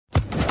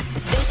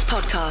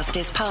podcast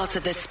is part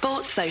of the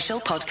Sports Social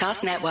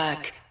Podcast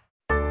Network.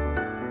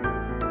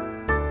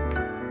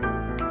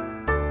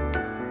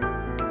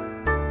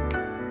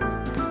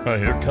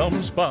 Here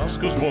comes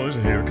Bosco's Boys,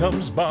 here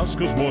comes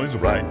Bosco's Boys,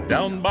 right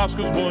down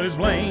Bosco's Boys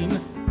Lane.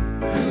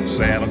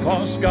 Santa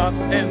Claus, Scott,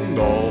 and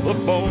all the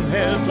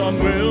boneheads on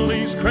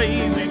Willie's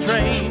crazy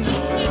train.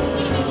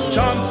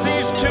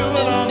 Chauncey's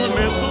chewing on the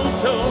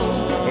mistletoe,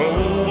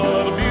 oh,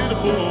 what a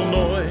beautiful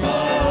noise.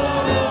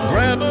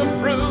 Grab a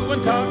brew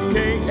and talk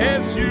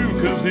KSU,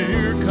 'cause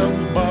here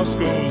comes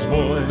Bosco's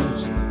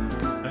Boys.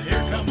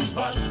 Here comes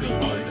Bosco's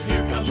Boys,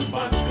 here comes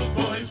Bosco's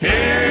Boys.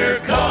 Here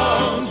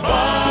comes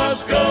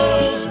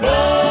Bosco's Boys.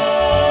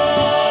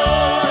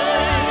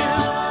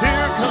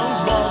 Here comes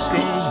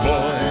Bosco's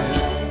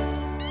Boys.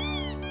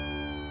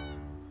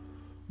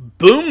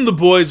 Boom, the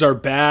boys are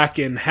back,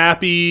 and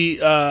happy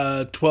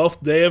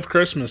 12th day of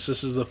Christmas.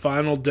 This is the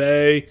final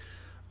day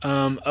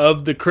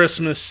of the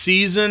Christmas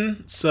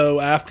season.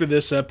 So after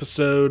this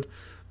episode,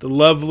 the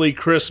lovely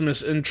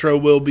Christmas intro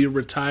will be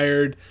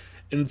retired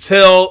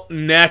until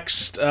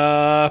next,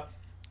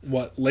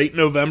 late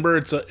November.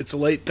 It's a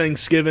late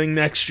Thanksgiving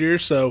next year,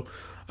 so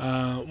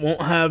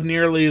won't have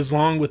nearly as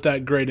long with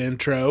that great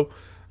intro,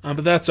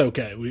 but that's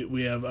okay.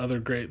 We have other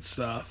great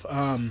stuff.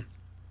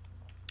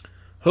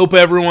 Hope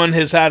everyone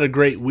has had a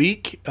great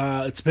week.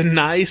 It's been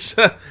nice.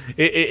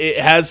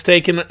 It has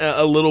taken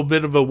a little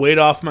bit of a weight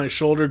off my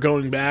shoulder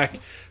going back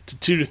to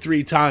 2 to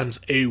 3 times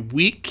a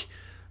week.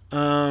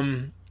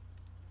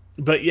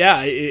 But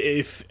yeah,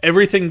 if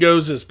everything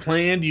goes as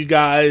planned, you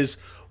guys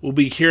will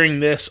be hearing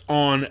this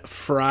on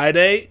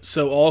Friday.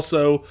 So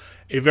also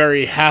a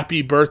very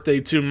happy birthday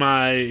to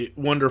my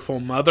wonderful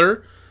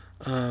mother.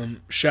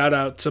 Shout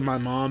out to my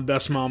mom,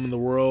 best mom in the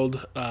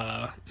world,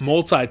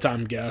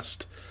 multi-time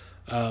guest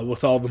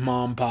with all the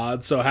mom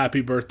pods. So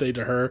happy birthday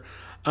to her.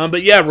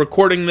 But yeah,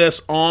 recording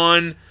this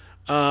on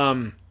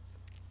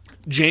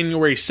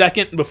January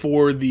 2nd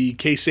before the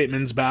K-State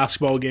men's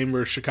basketball game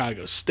versus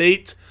Chicago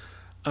State.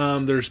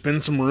 There's been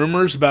some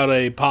rumors about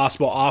a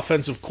possible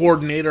offensive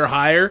coordinator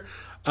hire.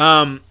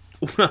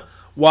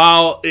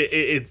 While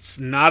it's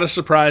not a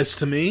surprise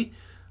to me,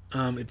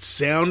 it's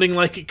sounding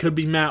like it could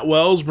be Matt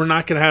Wells. We're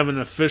not going to have an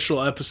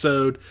official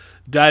episode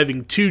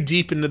diving too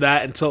deep into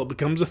that until it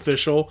becomes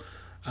official.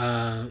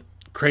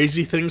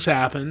 Crazy things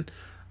happen.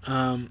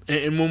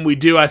 And when we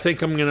do, I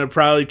think I'm going to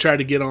probably try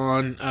to get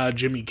on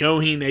Jimmy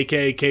Goheen,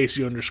 a.k.a.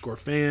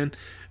 KC_fan.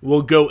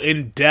 We'll go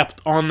in depth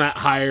on that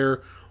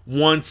hire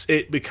once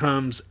it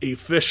becomes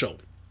official.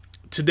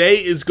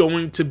 Today is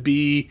going to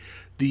be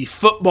the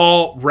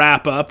football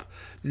wrap-up.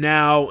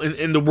 Now,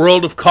 in the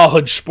world of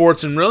college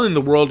sports, and really in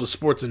the world of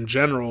sports in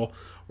general,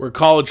 where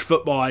college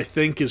football, I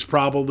think, is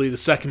probably the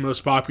second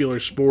most popular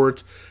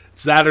sport,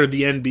 it's that or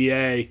the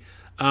NBA,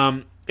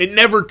 it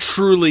never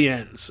truly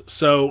ends.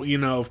 So,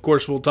 of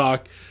course, we'll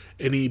talk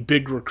any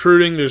big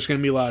recruiting. There's going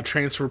to be a lot of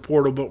transfer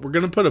portal, but we're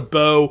going to put a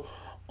bow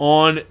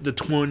on the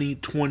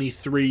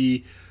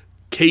 2023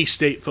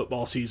 K-State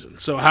football season.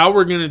 So how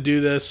we're going to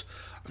do this,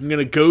 I'm going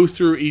to go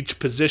through each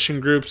position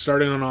group,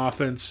 starting on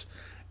offense,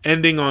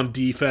 ending on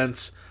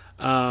defense.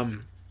 We'll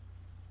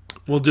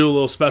do a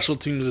little special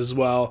teams as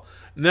well.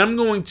 And then I'm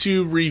going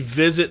to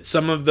revisit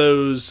some of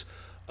those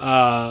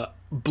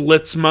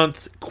Blitz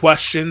Month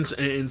questions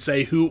and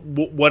say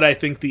what I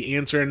think the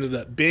answer ended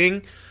up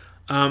being.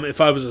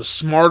 If I was a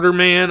smarter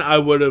man, I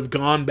would have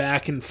gone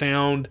back and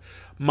found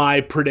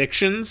my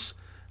predictions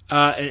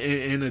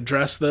and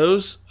addressed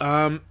those.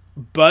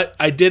 But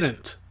I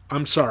didn't.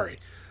 I'm sorry.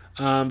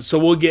 So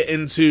we'll get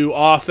into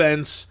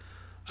offense,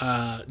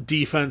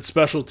 defense,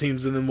 special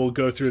teams, and then we'll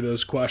go through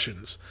those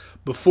questions.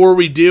 Before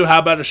we do, how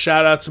about a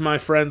shout out to my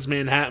friends,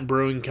 Manhattan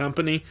Brewing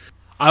Company?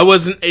 I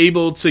wasn't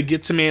able to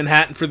get to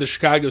Manhattan for the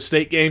Chicago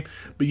State game,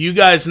 but you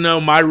guys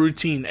know my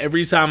routine.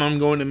 Every time I'm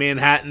going to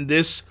Manhattan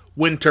this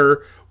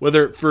winter,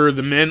 whether for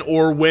the men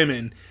or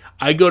women,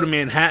 I go to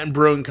Manhattan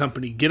Brewing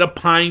Company, get a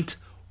pint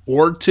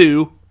or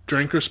two,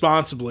 drink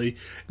responsibly,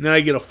 and then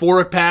I get a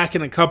 4-pack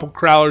and a couple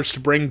crowlers to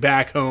bring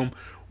back home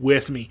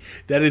with me.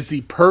 That is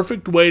the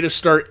perfect way to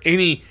start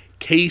any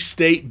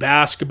K-State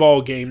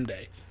basketball game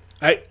day.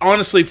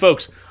 Honestly,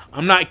 folks,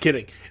 I'm not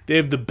kidding. They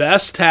have the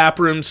best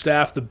taproom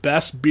staff, the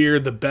best beer,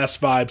 the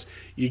best vibes.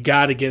 You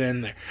got to get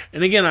in there.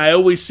 And again, I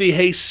always see,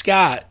 hey,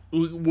 Scott,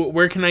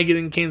 where can I get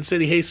in Kansas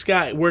City? Hey,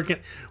 Scott, well,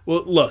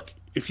 look,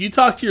 if you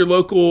talk to your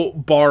local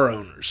bar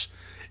owners,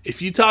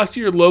 if you talk to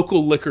your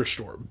local liquor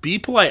store, be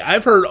polite.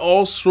 I've heard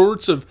all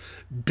sorts of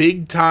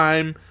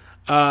big-time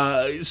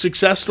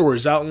success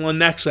stories out in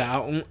Lenexa,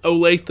 out in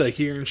Olathe,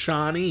 here in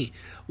Shawnee.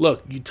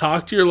 Look, you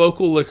talk to your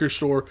local liquor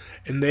store,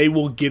 and they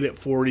will get it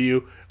for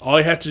you. All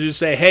you have to do is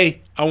say,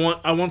 hey, I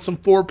want some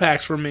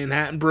 4-packs from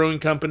Manhattan Brewing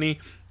Company,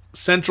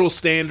 Central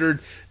Standard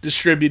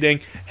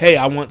Distributing. Hey,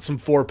 I want some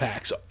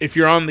 4-packs. If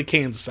you're on the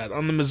Kansas side.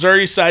 On the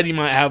Missouri side, you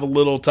might have a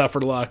little tougher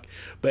luck.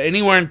 But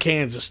anywhere in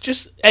Kansas,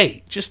 just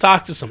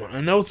talk to someone.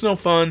 I know it's no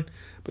fun,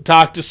 but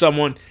talk to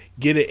someone.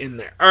 Get it in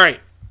there. All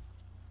right.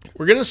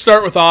 We're going to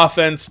start with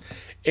offense.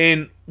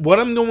 And what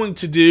I'm going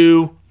to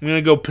do I'm going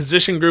to go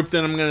position group,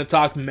 then I'm going to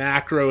talk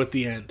macro at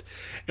the end.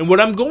 And what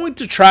I'm going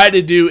to try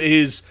to do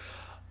is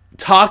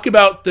talk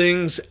about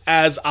things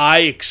as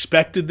I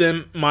expected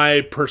them,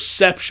 my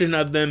perception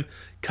of them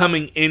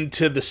coming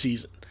into the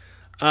season.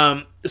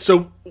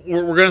 So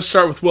we're going to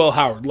start with Will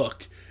Howard.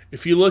 Look,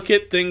 if you look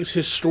at things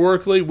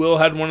historically, Will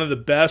had one of the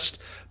best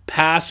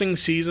passing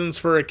seasons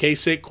for a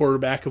K-State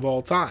quarterback of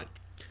all time.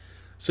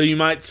 So you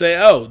might say,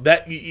 oh,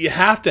 that you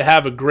have to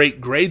have a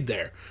great grade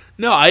there.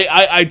 No,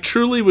 I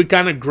truly would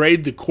kind of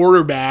grade the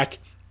quarterback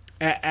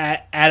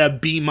at a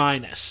B-.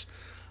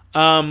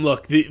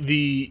 Look,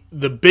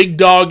 the big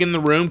dog in the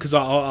room, because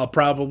I'll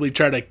probably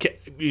try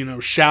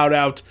to shout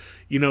out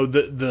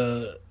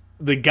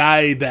the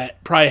guy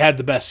that probably had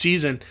the best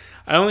season.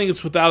 I don't think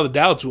it's without a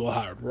doubt it's Will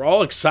Howard. We're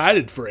all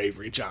excited for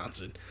Avery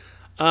Johnson.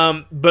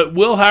 But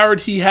Will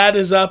Howard, he had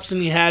his ups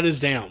and he had his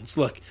downs.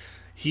 Look,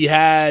 he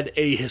had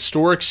a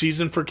historic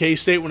season for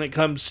K-State when it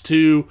comes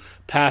to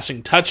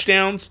passing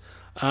touchdowns.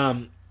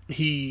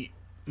 He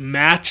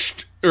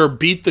matched or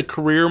beat the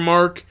career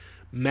mark,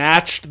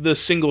 matched the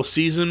single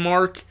season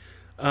mark.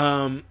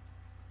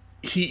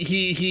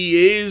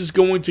 He is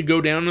going to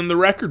go down in the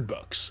record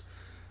books.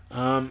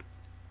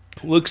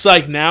 Looks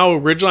like now,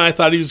 originally I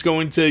thought he was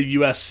going to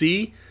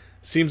USC.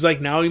 Seems like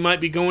now he might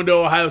be going to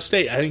Ohio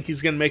State. I think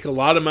he's going to make a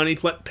lot of money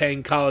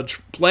playing college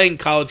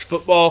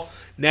football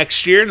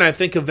next year, and I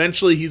think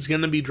eventually he's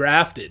going to be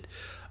drafted.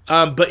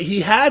 But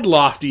he had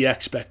lofty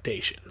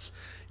expectations.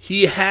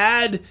 He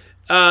had,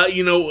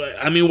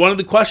 one of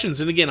the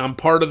questions, and again, I'm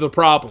part of the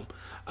problem,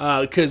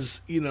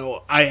 because,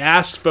 I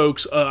asked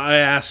folks, I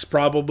asked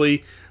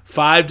probably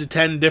 5 to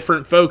 10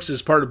 different folks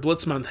as part of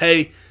Blitz Month,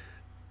 hey,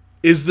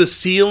 is the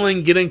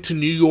ceiling getting to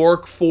New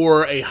York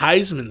for a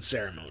Heisman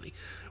ceremony?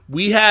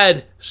 We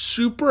had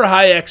super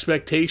high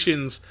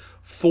expectations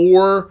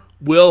for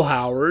Will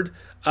Howard,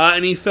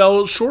 and he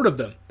fell short of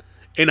them.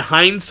 In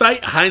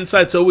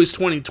hindsight's always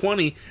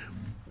 20/20.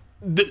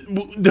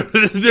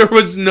 There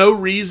was no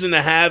reason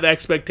to have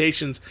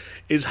expectations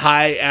as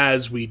high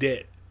as we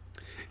did.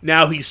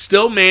 Now, he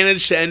still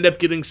managed to end up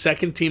getting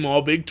second team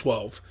All Big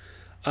 12.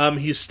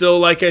 He's still,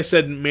 like I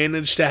said,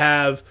 managed to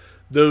have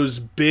those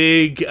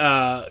big,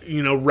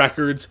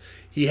 records.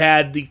 He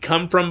had the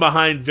come from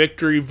behind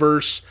victory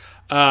versus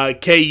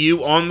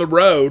KU on the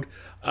road,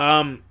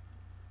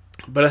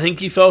 but I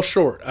think he fell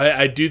short.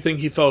 I do think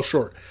he fell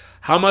short.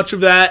 How much of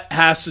that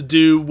has to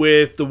do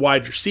with the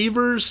wide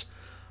receivers?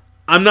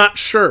 I'm not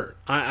sure.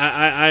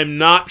 I'm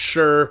not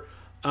sure.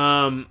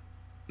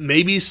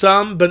 Maybe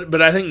some,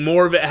 but I think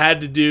more of it had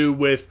to do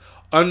with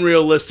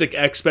unrealistic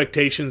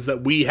expectations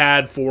that we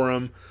had for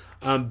him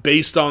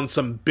based on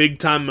some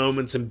big-time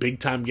moments and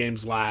big-time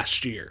games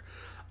last year.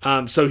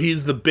 So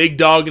he's the big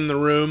dog in the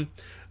room.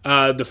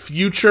 The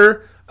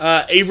future,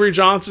 Avery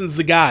Johnson's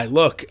the guy.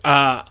 Look,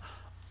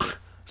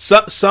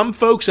 some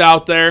folks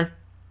out there,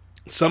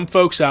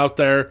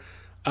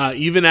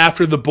 even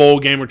after the bowl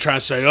game, are trying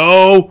to say,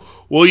 oh,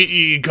 well,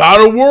 you got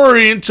to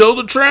worry until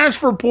the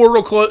transfer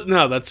portal closes.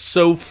 No, that's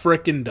so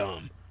frickin'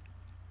 dumb.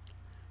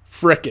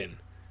 Frickin'.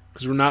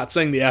 Because we're not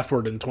saying the F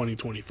word in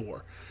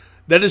 2024.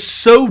 That is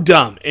so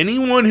dumb.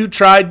 Anyone who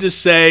tried to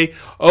say,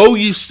 oh,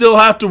 you still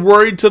have to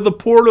worry till the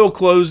portal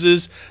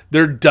closes,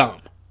 they're dumb.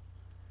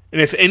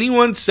 And if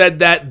anyone said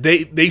that,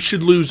 they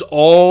should lose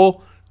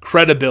all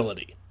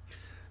credibility.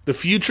 The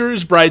future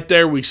is bright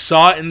there. We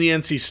saw it in the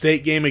NC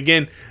State game.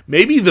 Again,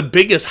 maybe the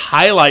biggest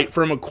highlight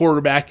from a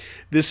quarterback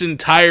this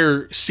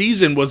entire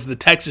season was the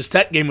Texas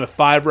Tech game with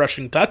 5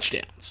 rushing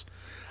touchdowns.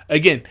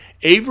 Again,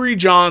 Avery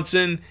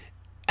Johnson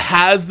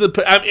has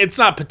it's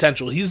not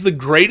potential. He's the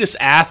greatest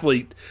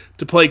athlete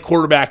to play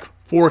quarterback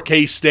for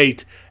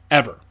K-State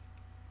ever.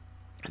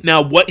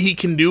 Now, what he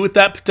can do with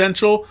that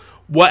potential,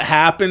 what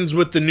happens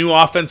with the new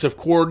offensive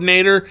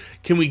coordinator,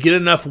 can we get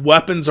enough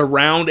weapons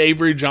around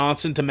Avery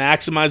Johnson to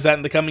maximize that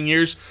in the coming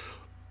years?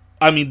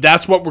 I mean,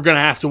 that's what we're going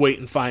to have to wait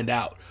and find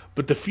out.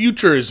 But the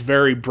future is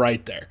very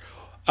bright there.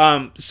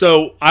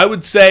 So I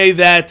would say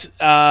that,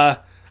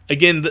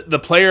 again, the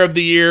player of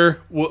the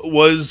year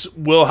was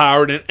Will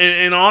Howard.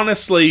 And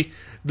honestly,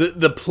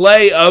 the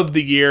play of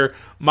the year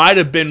might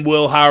have been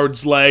Will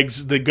Howard's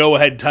legs, the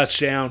go-ahead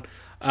touchdown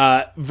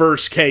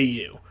versus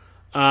KU.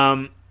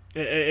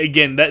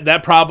 Again,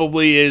 that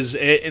probably is,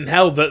 and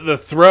hell, the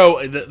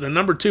throw, the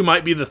number 2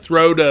 might be the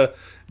throw to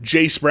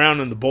Jace Brown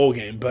in the bowl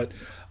game. But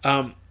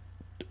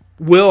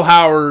Will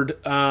Howard,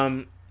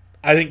 I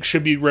think,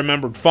 should be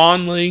remembered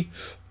fondly.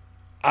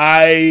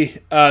 I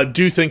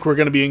do think we're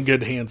going to be in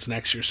good hands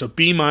next year. So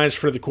B-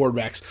 for the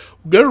quarterbacks.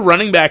 We'll go to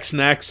running backs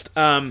next.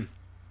 And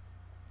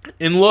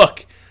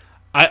look,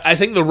 I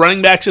think the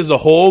running backs as a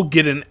whole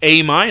get an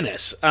A-.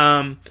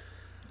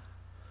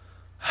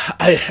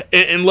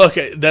 And look,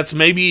 that's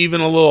maybe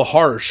even a little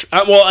harsh.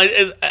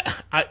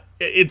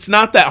 It's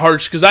not that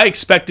harsh because I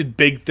expected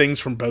big things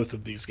from both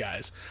of these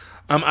guys.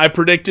 I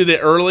predicted it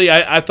early.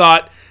 I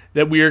thought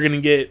that we were going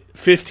to get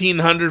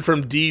 1,500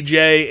 from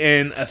DJ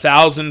and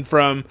 1,000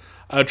 from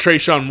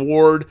Treshaun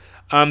Ward.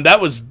 That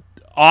was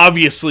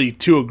obviously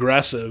too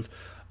aggressive.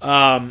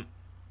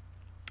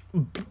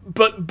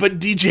 But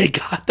DJ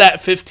got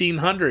that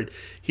 1,500.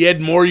 He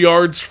had more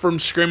yards from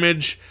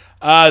scrimmage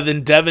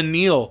than Devin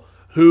Neal,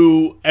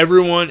 who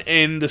everyone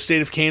in the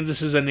state of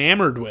Kansas is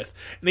enamored with.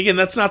 And again,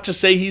 that's not to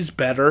say he's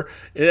better.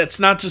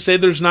 That's not to say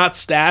there's not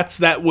stats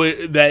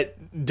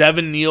that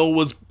Devin Neal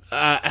was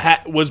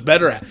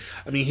better at.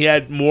 I mean, he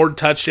had more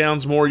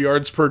touchdowns, more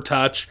yards per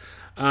touch.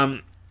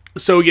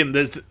 So again,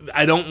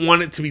 I don't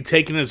want it to be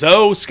taken as,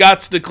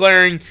 Scott's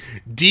declaring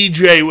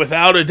DJ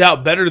without a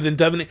doubt better than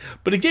Devin Neal.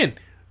 But again,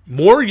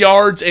 more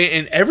yards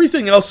and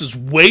everything else is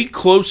way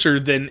closer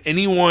than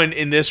anyone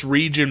in this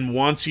region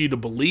wants you to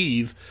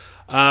believe.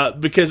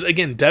 Because,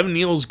 again, Devin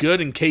Neal's good,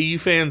 and KU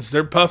fans,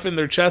 they're puffing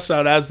their chests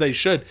out as they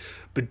should.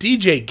 But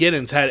DJ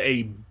Giddens had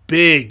a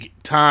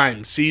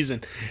big-time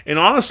season. And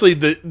honestly,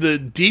 the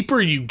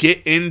deeper you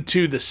get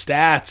into the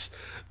stats,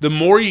 the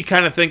more you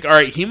kind of think, all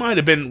right, he might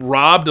have been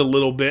robbed a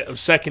little bit of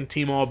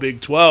second-team All-Big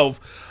 12.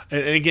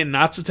 And again,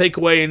 not to take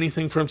away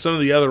anything from some of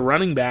the other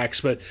running backs,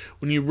 but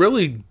when you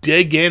really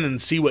dig in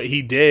and see what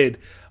he did,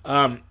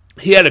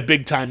 he had a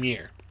big-time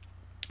year.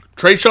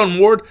 Trayshawn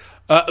Ward,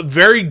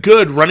 very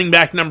good running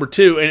back number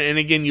 2. And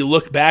again, you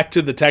look back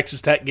to the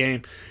Texas Tech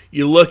game.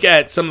 You look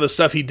at some of the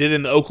stuff he did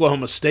in the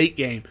Oklahoma State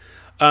game.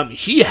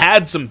 He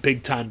had some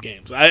big-time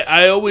games.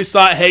 I always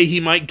thought, hey, he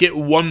might get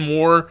one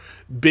more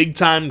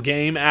big-time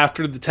game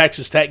after the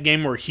Texas Tech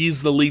game where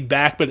he's the lead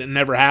back, but it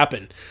never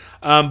happened.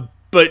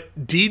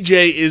 But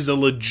DJ is a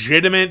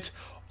legitimate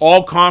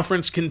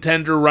all-conference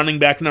contender running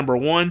back number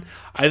 1.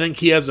 I think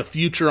he has a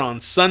future on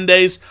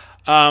Sundays.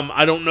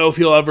 I don't know if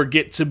he'll ever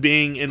get to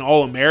being an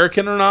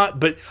All-American or not,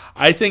 but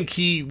I think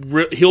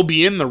he'll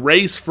be in the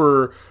race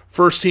for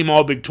first-team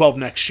All-Big 12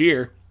 next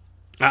year.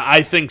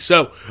 I think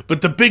so.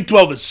 But the Big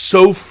 12 is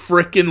so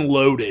freaking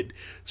loaded.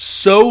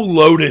 So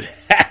loaded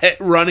at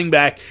running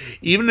back,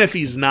 even if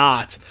he's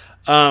not.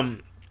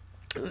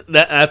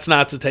 That's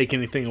not to take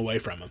anything away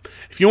from him.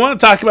 If you want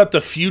to talk about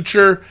the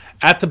future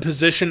at the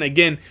position,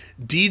 again,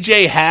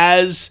 DJ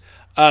has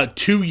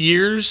 2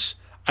 years.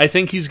 I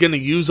think he's going to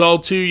use all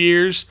 2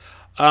 years.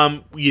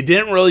 You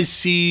didn't really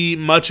see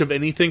much of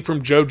anything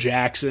from Joe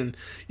Jackson.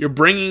 You're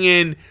bringing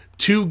in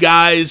 2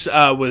 guys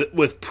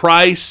with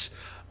Price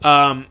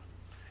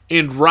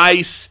and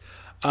Rice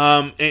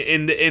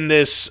in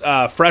this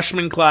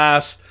freshman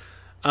class.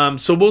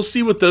 So we'll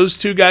see what those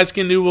 2 guys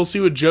can do. We'll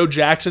see what Joe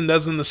Jackson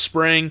does in the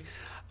spring.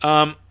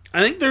 I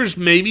think there's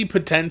maybe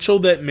potential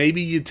that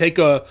maybe you take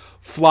a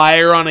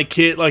flyer on a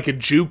kid like a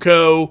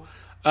JUCO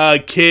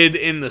kid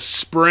in the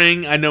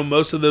spring. I know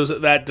most of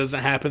that doesn't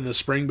happen in the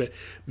spring, but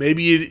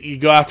maybe you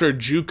go after a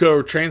JUCO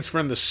or transfer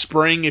in the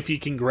spring if you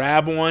can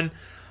grab one.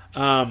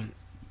 I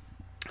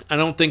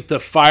don't think the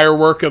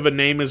firework of a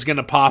name is going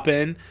to pop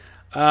in.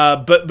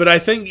 But I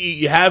think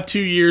you have 2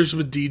 years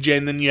with DJ,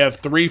 and then you have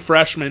 3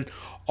 freshmen,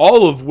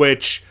 all of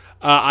which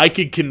I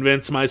could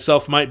convince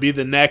myself might be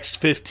the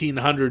next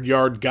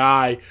 1,500-yard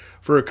guy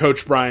for a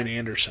Coach Brian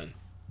Anderson.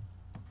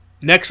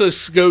 Next,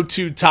 let's go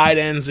to tight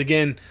ends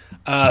again.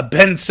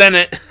 Ben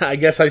Sennett, I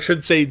guess I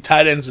should say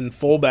tight ends and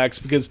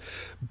fullbacks, because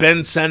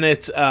Ben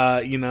Sennett,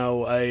 I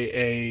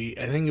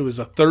think it was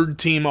a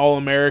third-team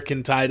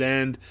All-American tight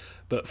end,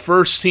 but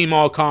first-team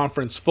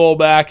All-Conference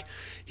fullback.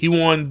 He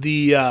won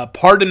the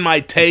Pardon My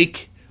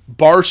Take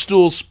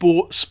Barstool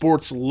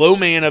Sports Low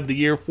Man of the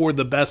Year for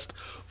the best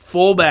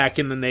fullback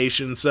in the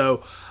nation.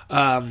 So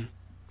a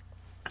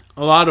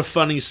lot of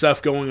funny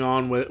stuff going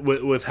on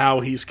with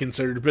how he's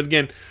considered. But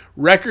again,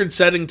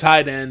 record-setting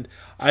tight end.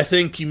 I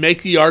think you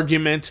make the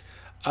argument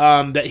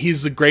that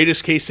he's the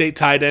greatest K-State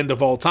tight end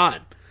of all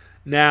time.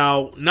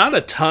 Now, not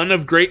a ton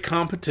of great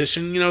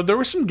competition. There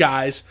were some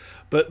guys,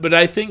 but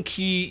I think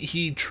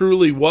he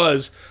truly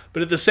was.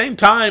 But at the same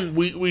time,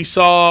 we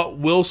saw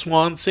Will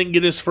Swanson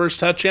get his first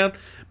touchdown.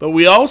 But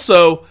we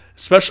also,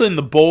 especially in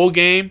the bowl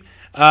game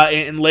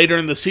and later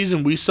in the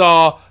season, we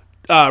saw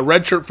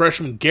redshirt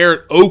freshman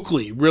Garrett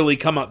Oakley really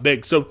come up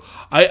big. So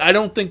I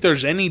don't think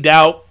there's any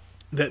doubt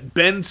that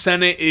Ben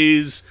Sennett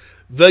is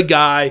the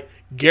guy.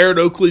 Garrett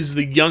Oakley's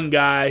the young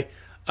guy,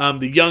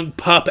 the young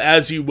pup,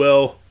 as you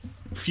will.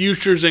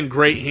 Future's in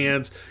great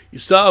hands. You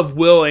still have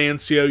Will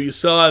Ancio. You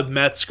still have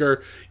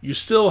Metzger. You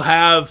still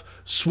have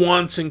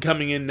Swanson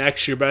coming in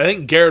next year. But I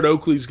think Garrett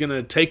Oakley's going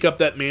to take up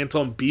that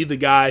mantle and be the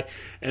guy.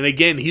 And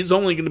again, he's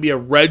only going to be a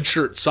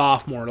redshirt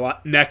sophomore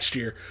next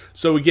year.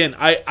 So again,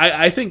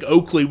 I think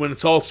Oakley, when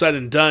it's all said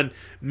and done,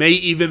 may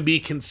even be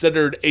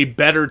considered a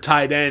better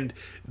tight end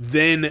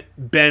than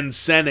Ben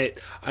Sennett.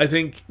 I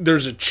think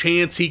there's a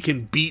chance he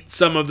can beat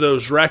some of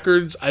those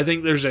records. I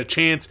think there's a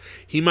chance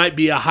he might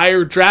be a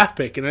higher draft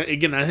pick. And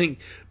again, I think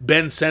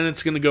Ben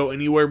Sennett's going to go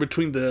anywhere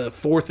between the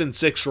 4th and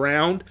 6th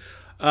round.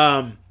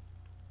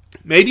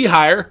 Maybe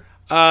higher,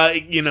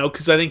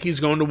 because I think he's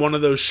going to one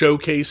of those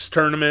showcase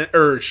tournament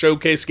or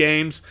showcase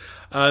games,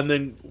 and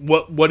then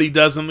what he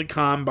does in the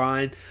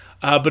combine.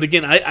 But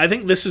again, I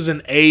think this is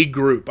an A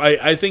group.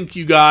 I think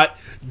you got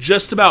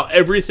just about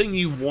everything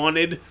you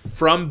wanted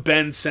from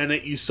Ben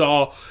Sennett. You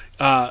saw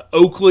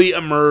Oakley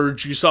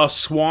emerge. You saw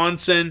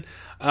Swanson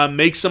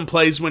make some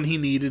plays when he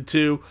needed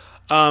to.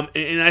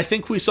 And I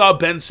think we saw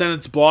Ben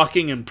Sennett's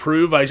blocking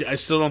improve. I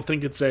still don't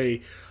think it's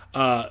a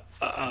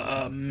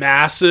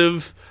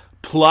massive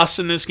plus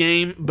in this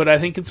game, but I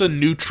think it's a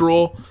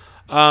neutral.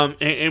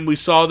 And we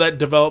saw that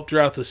develop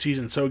throughout the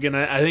season. So again,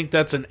 I think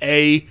that's an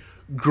A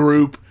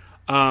group,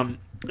 and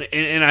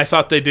I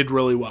thought they did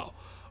really well.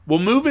 We'll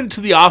move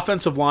into the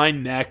offensive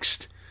line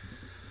next.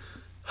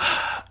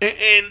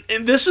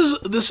 And this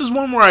is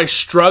one where I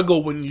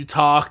struggle when you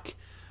talk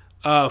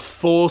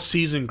full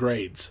season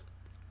grades.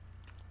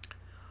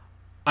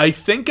 I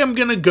think I'm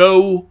gonna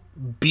go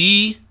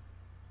B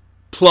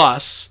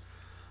plus.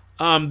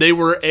 They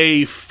were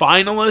a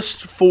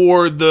finalist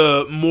for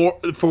the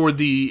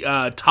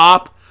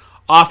top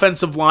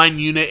offensive line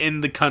unit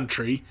in the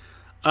country.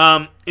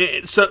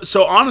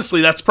 So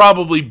honestly, that's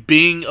probably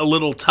being a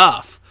little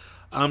tough.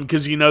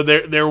 Because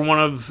they're one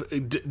of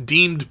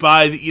deemed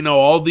by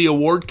all the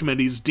award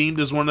committees deemed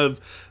as one of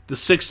the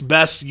 6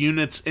 best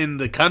units in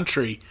the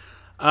country.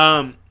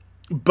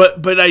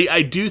 But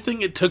I do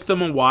think it took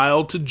them a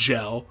while to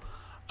gel.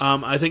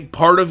 I think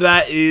part of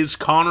that is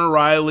Connor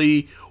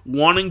Riley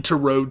wanting to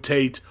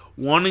rotate,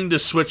 wanting to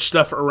switch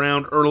stuff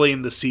around early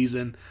in the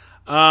season.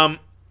 And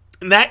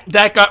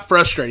that got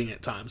frustrating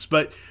at times.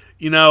 But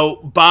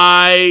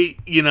by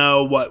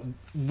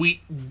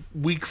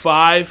week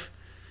 5.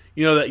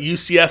 That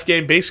UCF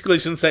game, basically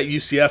since that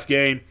UCF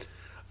game,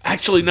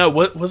 actually, no,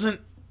 what wasn't,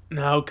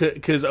 no,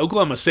 because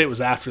Oklahoma State was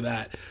after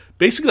that.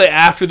 Basically,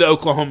 after the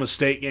Oklahoma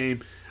State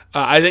game,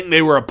 I think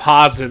they were a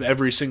positive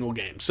every single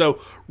game. So,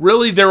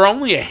 really, there were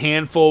only a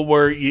handful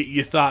where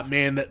you thought,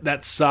 man,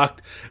 that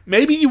sucked.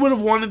 Maybe you would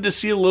have wanted to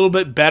see a little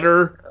bit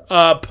better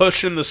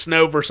push in the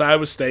snow versus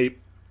Iowa State.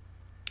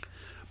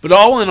 But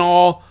all in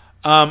all,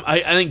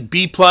 I think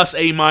B plus,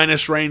 A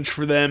minus range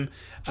for them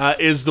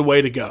is the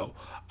way to go.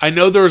 I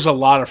know there's a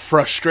lot of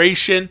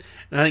frustration,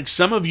 and I think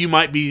some of you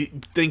might be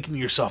thinking to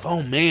yourself,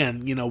 oh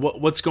man,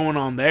 what's going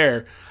on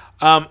there?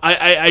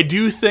 I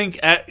do think,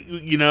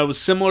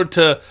 similar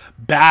to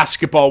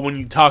basketball when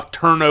you talk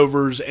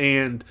turnovers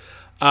and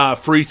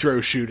free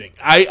throw shooting.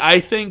 I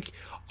think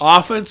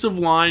offensive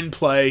line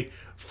play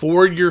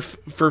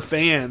for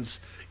fans,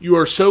 you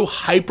are so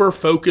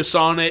hyper-focused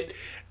on it,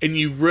 and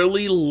you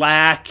really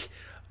lack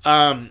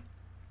the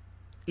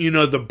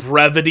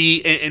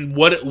brevity and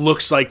what it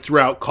looks like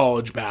throughout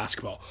college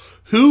basketball.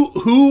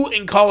 Who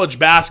in college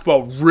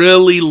basketball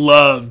really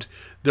loved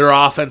their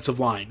offensive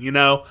line,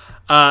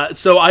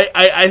 So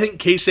I think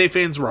K-State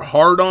fans were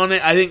hard on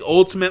it. I think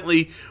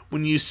ultimately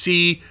when you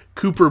see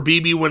Cooper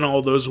Beebe win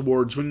all those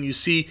awards, when you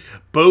see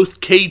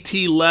both KT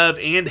Lev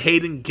and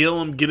Hayden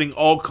Gillum getting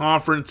all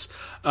conference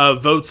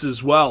votes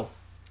as well,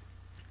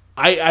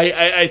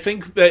 I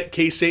think that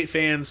K-State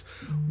fans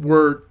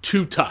were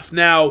too tough.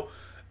 Now,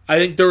 I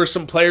think there were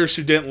some players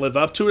who didn't live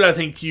up to it. I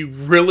think you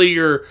really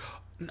are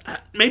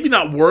maybe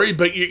not worried,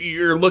 but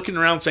you're looking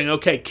around saying,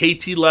 okay,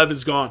 KT Lev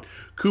is gone.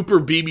 Cooper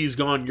Beebe's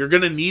gone. You're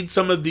going to need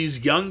some of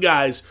these young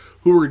guys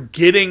who are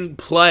getting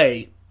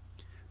play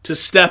to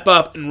step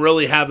up and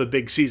really have a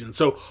big season.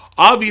 So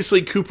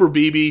obviously Cooper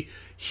Beebe,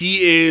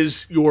 he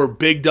is your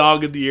big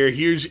dog of the year.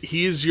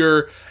 He is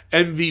your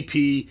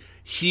MVP.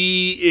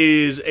 He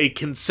is a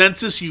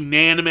consensus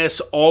unanimous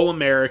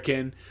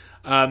All-American,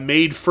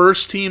 made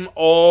first team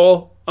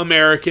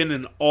All-American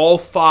in all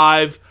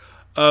 5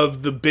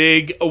 of the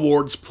big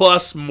awards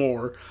plus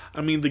more.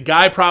 I mean, the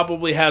guy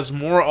probably has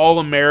more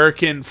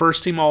All-American,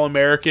 first team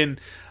All-American,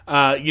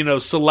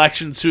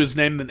 selections to his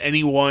name than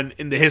anyone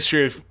in the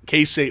history of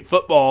K-State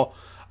football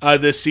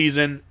this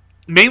season.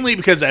 Mainly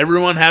because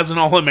everyone has an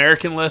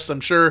All-American list.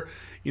 I'm sure,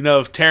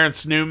 if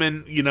Terrence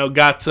Newman,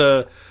 got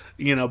to,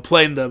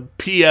 play in the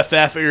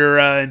PFF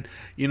era and,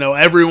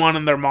 everyone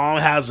and their mom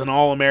has an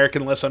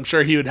All-American list, I'm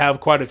sure he would have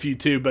quite a few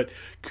too. But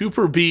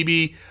Cooper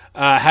Beebe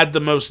had the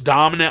most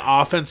dominant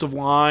offensive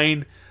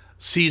line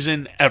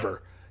season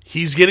ever.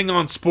 He's getting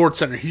on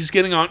SportsCenter. He's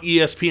getting on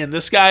ESPN.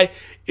 This guy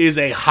is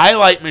a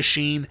highlight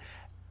machine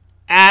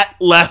at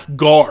left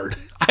guard.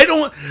 I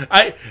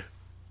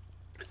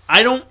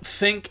don't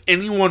think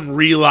anyone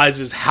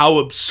realizes how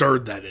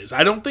absurd that is.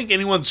 I don't think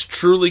anyone's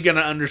truly going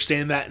to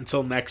understand that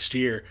until next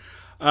year.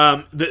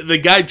 The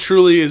guy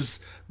truly is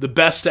the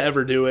best to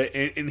ever do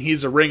it, and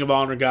he's a Ring of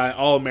Honor guy,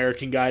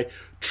 All-American guy.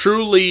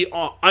 Truly,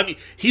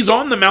 he's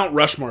on the Mount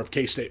Rushmore of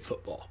K-State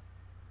football.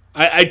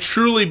 I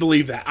truly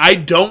believe that. I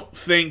don't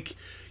think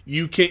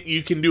you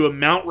can do a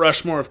Mount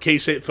Rushmore of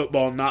K-State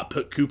football and not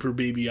put Cooper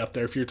Beebe up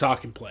there if you're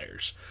talking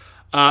players.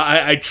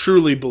 I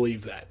truly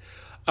believe that.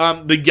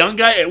 The young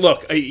guy,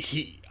 look,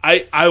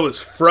 I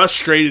was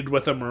frustrated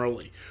with him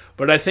early,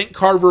 but I think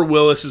Carver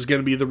Willis is going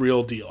to be the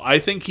real deal. I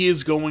think he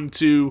is going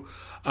to,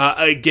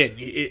 again,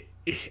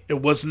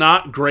 it was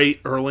not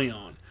great early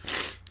on.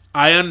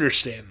 I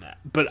understand that,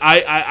 but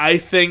I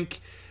think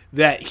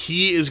that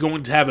he is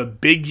going to have a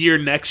big year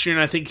next year,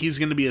 and I think he's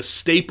going to be a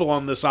staple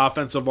on this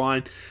offensive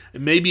line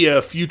and maybe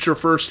a future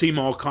first-team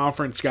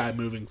all-conference guy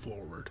moving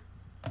forward.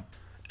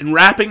 And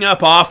wrapping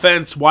up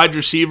offense, wide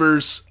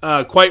receivers,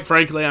 quite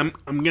frankly, I'm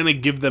going to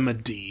give them a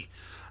D.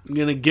 I'm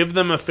going to give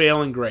them a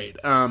failing grade.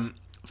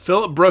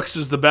 Phillip Brooks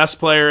is the best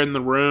player in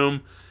the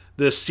room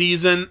this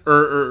season,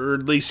 or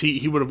at least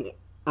he would have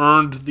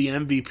earned the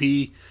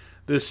MVP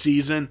this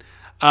season.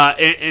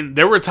 And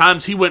there were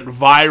times he went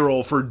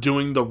viral for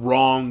doing the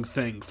wrong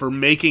thing, for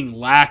making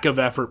lack of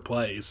effort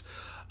plays.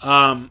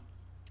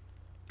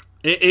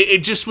 It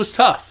just was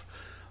tough.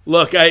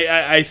 Look,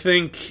 I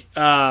think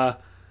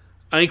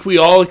we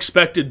all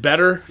expected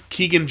better.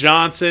 Keegan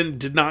Johnson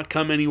did not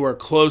come anywhere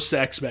close to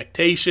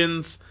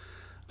expectations.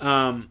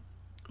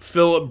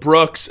 Phillip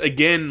Brooks,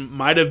 again,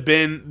 might have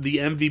been the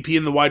MVP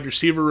in the wide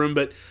receiver room,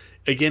 but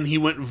again, he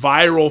went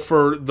viral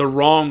for the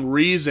wrong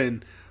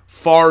reason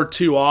far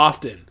too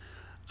often.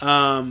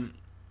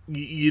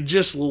 You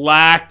just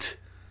lacked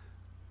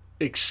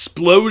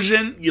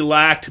explosion. You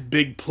lacked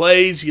big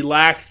plays. You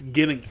lacked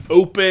getting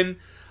open.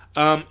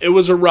 It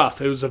was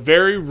a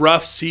very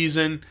rough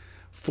season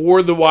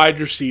for the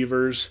wide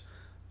receivers.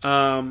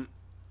 There's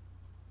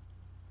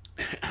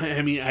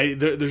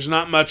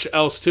not much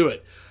else to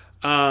it.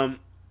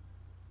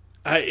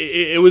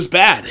 It was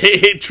bad.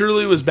 It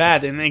truly was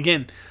bad. And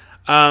again,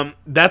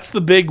 that's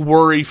the big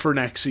worry for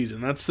next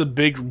season. That's the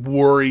big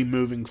worry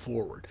moving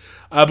forward.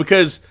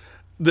 Because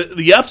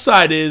the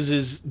upside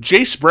is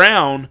Jace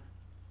Brown.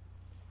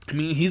 I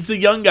mean, he's the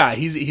young guy.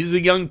 He's a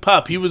young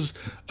pup. He was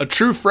a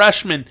true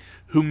freshman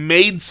who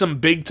made some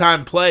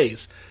big-time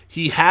plays.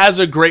 He has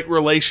a great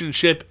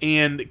relationship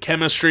and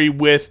chemistry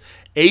with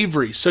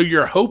Avery. So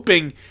you're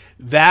hoping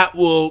that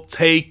will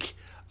take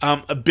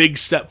a big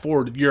step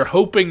forward. You're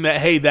hoping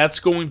that, hey, that's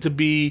going to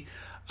be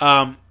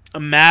a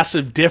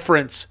massive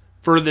difference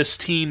for this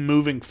team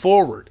moving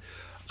forward.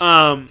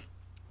 But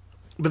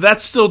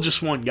that's still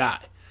just one guy.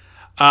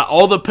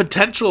 All the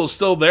potential is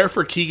still there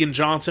for Keegan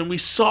Johnson. We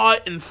saw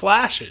it in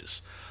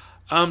flashes.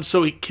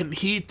 So can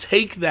he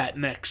take that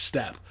next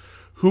step?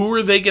 Who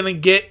are they going to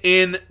get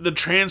in the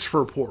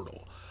transfer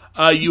portal?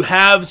 You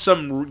have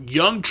some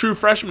young true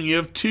freshmen. You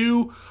have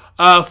 2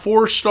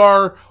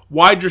 4-star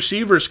wide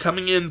receivers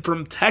coming in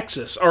from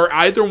Texas. Are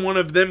either one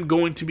of them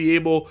going to be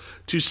able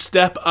to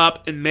step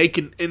up and make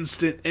an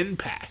instant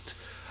impact?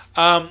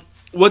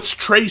 What's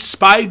Trey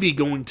Spivey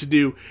going to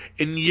do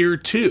in year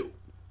 2?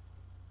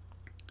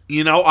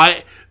 You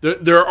know,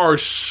 there are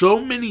so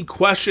many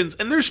questions,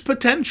 and there's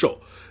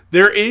potential.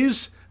 There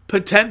is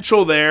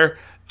potential there,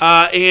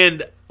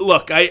 and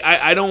look,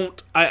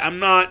 I'm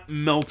not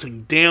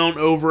melting down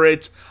over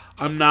it.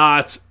 I'm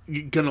not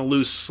gonna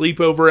lose sleep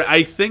over it.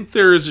 I think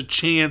there is a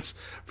chance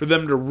for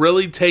them to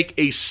really take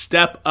a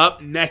step up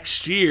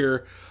next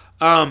year,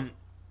 and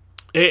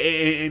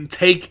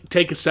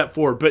take a step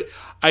forward. But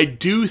I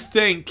do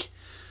think.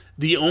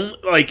 And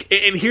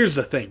here's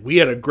the thing. We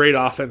had a great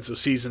offensive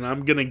season.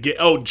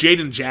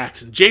 Jaden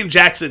Jackson. Jaden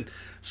Jackson,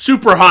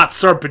 super hot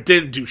start, but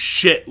didn't do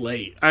shit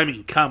late. I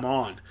mean, come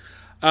on.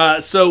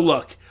 So,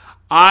 look,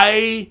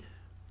 I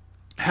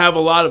have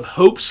a lot of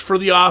hopes for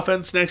the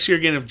offense next year.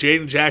 Again, if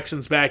Jaden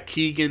Jackson's back,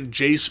 Keegan,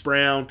 Jace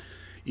Brown,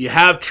 you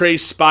have Trey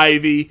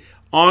Spivey,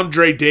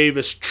 Andre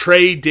Davis,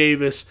 Trey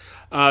Davis,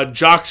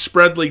 Jock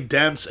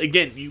Spreadley-Demps.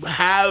 Again, you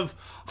have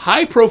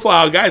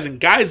high-profile guys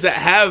and guys that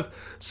have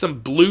some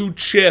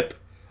blue-chip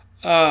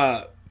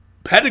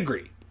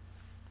pedigree.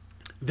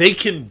 They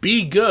can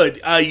be good.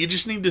 You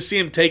just need to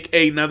see them take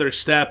another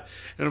step.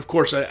 And, of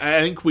course, I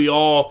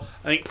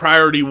think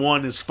priority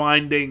one is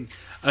finding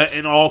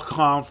an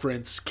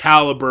all-conference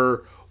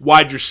caliber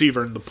wide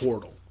receiver in the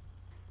portal.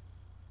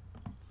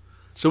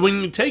 So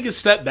when you take a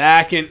step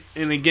back, and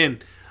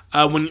again,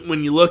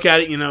 when you look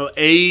at it,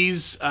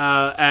 A's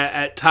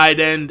at tight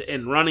end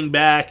and running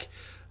back,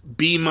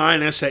 B-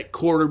 at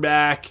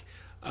quarterback,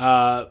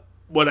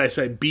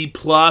 B+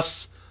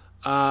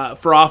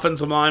 for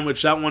offensive line,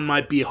 which that one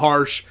might be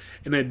harsh,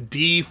 and a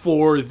D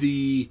for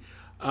the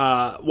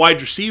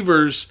wide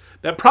receivers.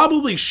 That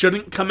probably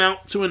shouldn't come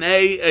out to an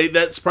A.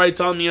 That's probably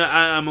telling me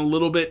I'm a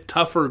little bit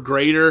tougher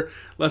grader,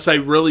 unless I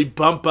really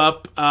bump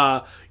up,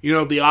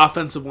 the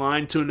offensive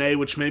line to an A,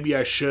 which maybe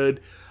I should.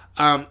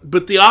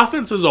 But the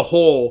offense as a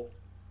whole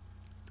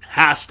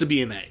has to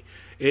be an A.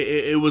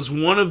 It was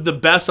one of the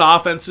best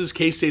offenses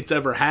K-State's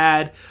ever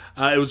had.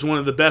 It was one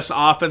of the best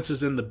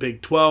offenses in the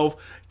Big 12.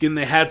 Again,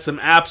 they had some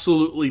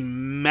absolutely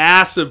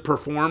massive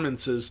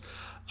performances.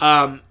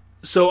 So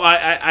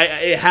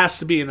it has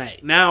to be an A.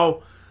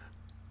 Now,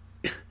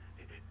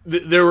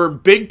 there were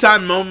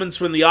big-time moments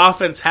when the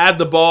offense had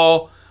the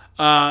ball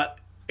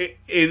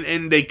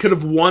and they could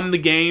have won the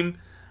game,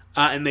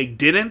 and they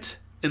didn't.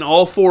 In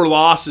all 4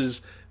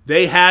 losses,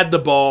 they had the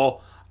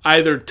ball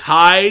either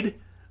tied.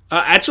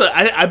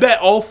 I bet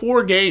all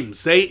 4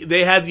 games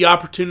they had the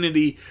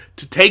opportunity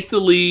to take the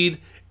lead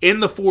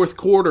in the fourth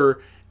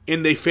quarter,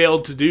 and they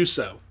failed to do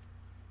so.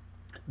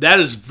 That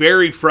is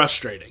very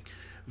frustrating.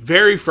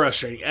 Very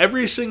frustrating.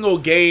 Every single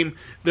game,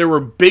 there were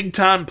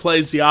big-time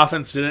plays the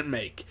offense didn't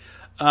make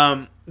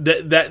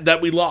that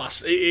we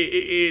lost.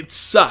 It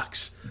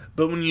sucks.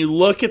 But when you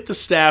look at the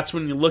stats,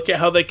 when you look at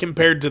how they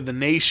compared to the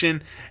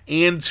nation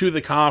and to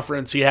the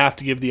conference, you have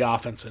to give the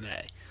offense an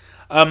A.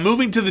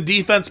 Moving to the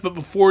defense, but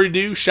before we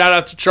do, shout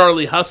out to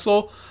Charlie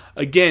Hustle.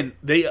 Again,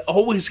 they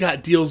always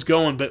got deals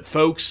going, but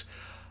folks,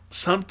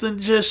 something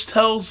just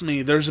tells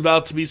me there's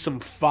about to be some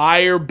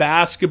fire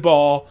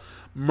basketball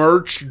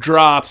merch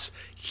drops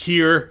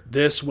here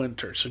this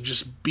winter. So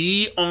just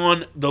be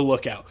on the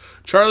lookout.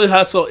 Charlie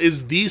Hustle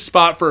is the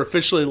spot for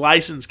officially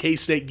licensed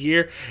K-State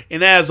gear.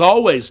 And as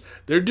always,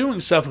 they're doing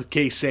stuff with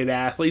K-State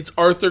athletes.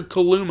 Arthur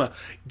Kaluma,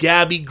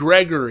 Gabby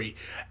Gregory,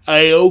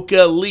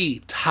 Aoka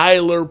Lee,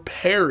 Tyler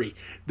Perry.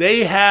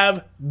 They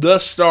have the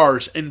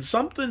stars. And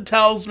something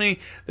tells me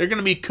they're going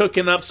to be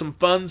cooking up some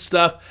fun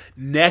stuff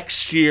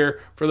next year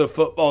for the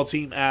football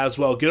team as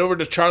well. Get over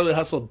to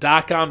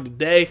charliehustle.com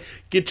today.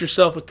 Get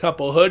yourself a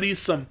couple hoodies,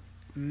 some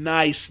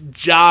nice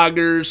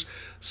joggers,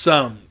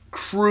 some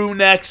crew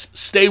necks.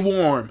 Stay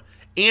warm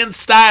and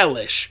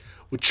stylish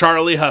with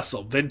Charlie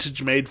Hustle,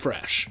 vintage made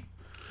fresh.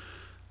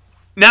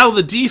 Now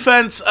the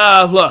defense,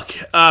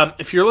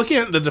 if you're looking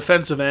at the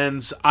defensive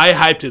ends, I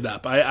hyped it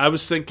up. I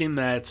was thinking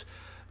that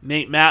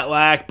Nate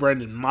Matlack,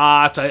 Brendan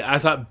Mott, I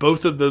thought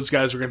both of those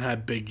guys were going to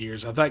have big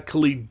years. I thought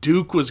Khalid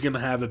Duke was going to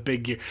have a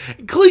big year.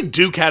 And Khalid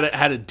Duke had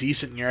a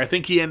decent year. I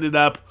think he ended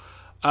up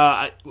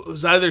it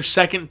was either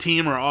second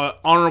team or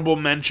honorable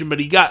mention, but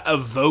he got a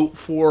vote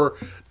for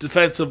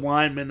defensive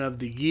lineman of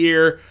the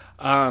year.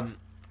 I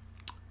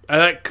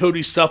thought Cody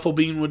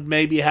Stufflebean would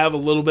maybe have a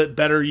little bit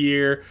better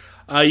year.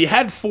 You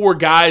had four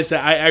guys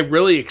that I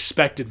really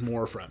expected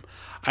more from.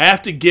 I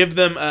have to give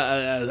them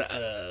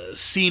a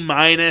C-.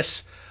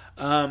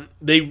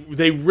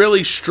 They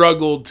really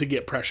struggled to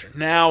get pressure.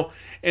 Now,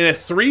 in a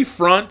three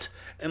front,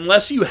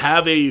 unless you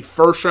have a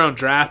first-round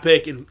draft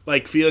pick and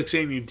like Felix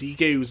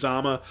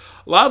Anudike-Uzomah,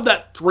 a lot of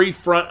that three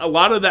front, a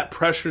lot of that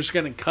pressure is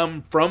going to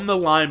come from the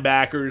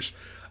linebackers.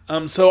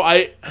 So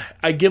I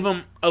give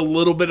them a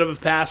little bit of a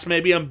pass.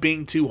 Maybe I'm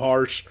being too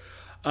harsh.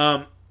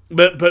 But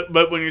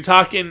when you're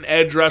talking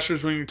edge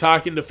rushers, when you're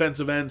talking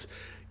defensive ends,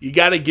 you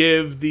got to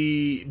give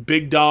the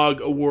big dog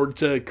award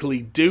to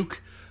Khalid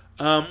Duke.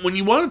 When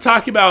you want to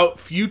talk about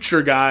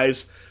future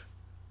guys,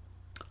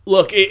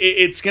 look,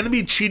 it's going to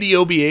be Chidi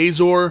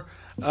Obiezor.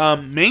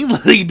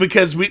 Mainly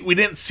because we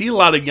didn't see a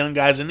lot of young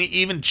guys, and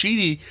even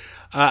Chidi,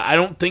 I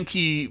don't think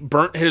he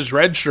burnt his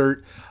red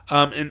shirt.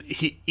 And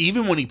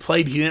even when he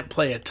played, he didn't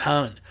play a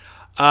ton.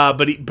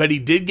 But he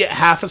did get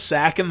half a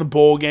sack in the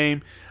bowl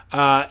game,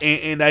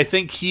 and I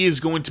think he is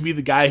going to be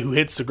the guy who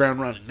hits the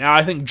ground running. Now,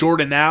 I think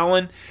Jordan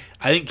Allen,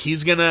 I think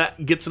he's gonna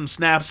get some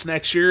snaps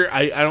next year.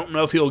 I don't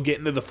know if he'll get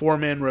into the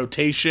 4-man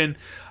rotation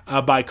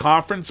by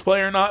conference play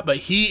or not, but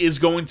he is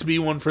going to be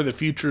one for the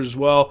future as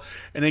well.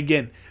 And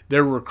again,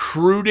 they're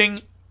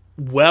recruiting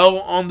well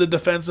on the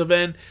defensive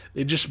end.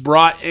 They just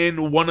brought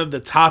in one of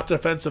the top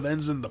defensive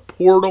ends in the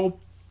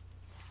portal.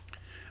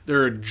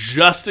 They're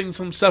adjusting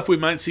some stuff. We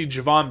might see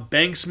Javon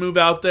Banks move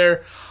out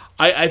there.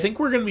 I think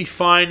we're going to be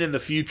fine in the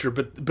future,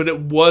 but it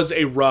was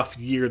a rough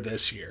year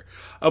this year.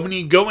 When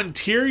you go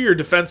interior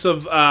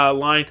defensive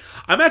line,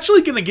 I'm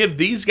actually going to give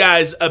these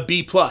guys a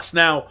B+.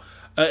 Now,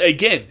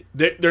 again,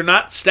 they're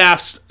not stat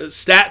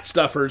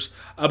stuffers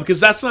because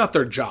that's not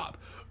their job.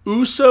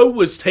 Uso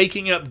was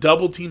taking up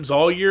double teams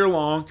all year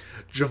long.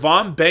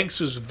 Javon Banks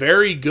was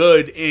very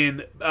good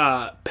in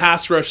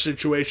pass rush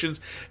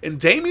situations. And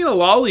Damian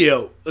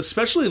Alalio,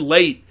 especially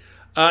late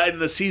in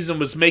the season,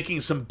 was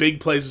making some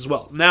big plays as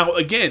well. Now,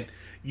 again,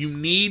 you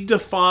need to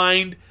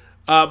find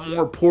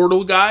more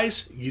portal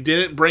guys. You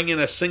didn't bring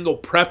in a single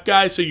prep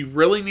guy, so you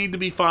really need to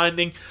be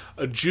finding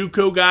a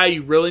JUCO guy.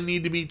 You really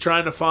need to be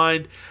trying to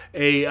find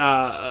a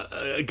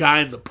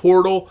guy in the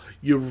portal.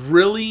 You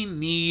really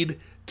need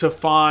to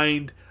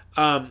find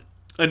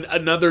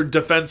another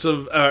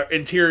defensive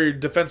interior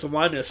defensive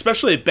lineman,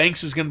 especially if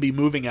Banks is going to be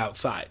moving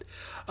outside.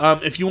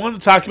 If you want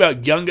to talk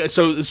about young guys,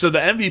 so the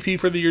MVP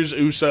for the year is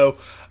Uso.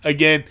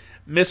 Again,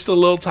 missed a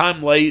little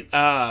time late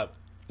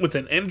with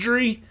an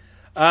injury.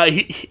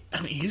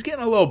 He's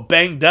getting a little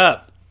banged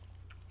up.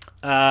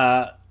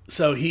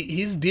 So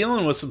he's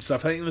dealing with some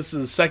stuff. I think this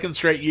is the second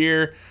straight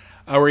year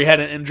where he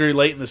had an injury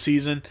late in the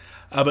season.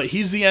 But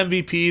he's the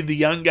MVP. The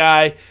young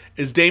guy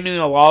is Damian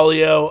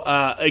Alalio.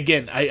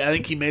 Again, I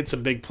think he made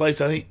some big plays.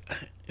 I think,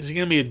 is he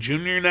going to be a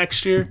junior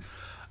next year?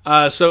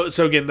 So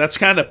again, that's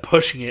kind of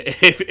pushing it.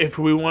 If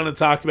we want to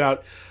talk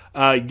about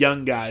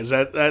young guys,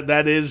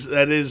 that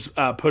is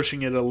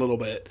pushing it a little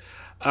bit.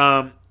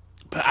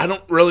 But I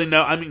don't really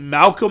know. I mean,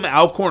 Malcolm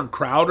Alcorn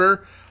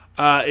Crowder,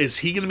 is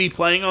he going to be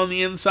playing on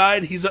the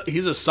inside? He's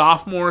a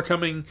sophomore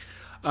coming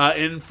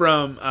in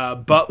from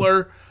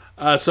Butler.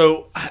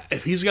 So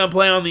if he's going to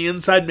play on the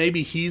inside,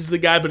 maybe he's the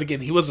guy. But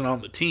again, he wasn't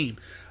on the team.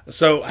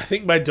 So I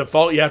think by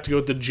default you have to go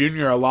with the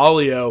junior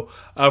Alalio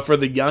for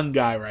the young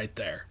guy right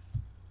there.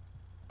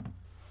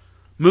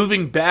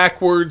 Moving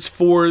backwards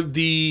for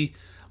the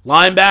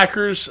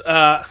linebackers,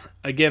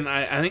 again,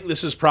 I think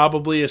this is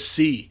probably a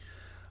C.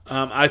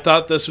 I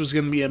thought this was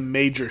going to be a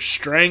major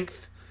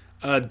strength.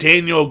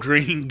 Daniel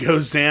Green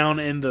goes down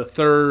in the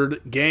third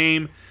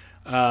game.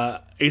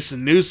 Asa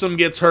Newsome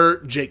gets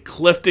hurt. Jake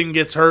Clifton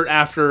gets hurt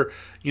after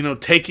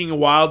taking a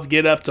while to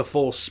get up to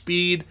full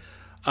speed.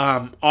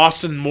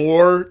 Austin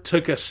Moore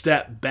took a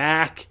step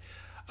back.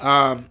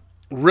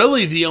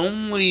 Really, the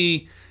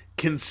only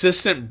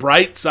consistent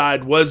bright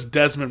side was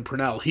Desmond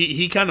Purnell.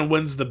 He kind of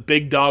wins the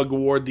Big Dog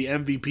Award, the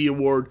MVP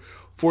award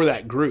for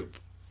that group.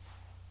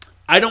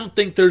 I don't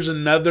think there's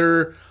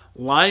another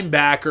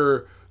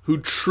linebacker who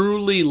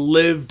truly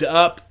lived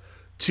up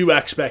to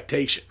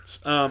expectations.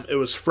 It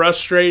was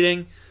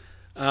frustrating.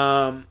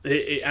 Look,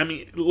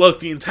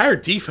 the entire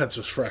defense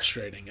was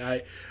frustrating.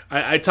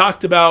 I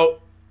talked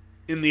about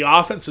in the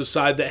offensive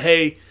side that,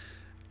 hey,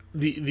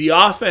 the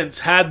offense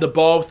had the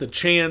ball with a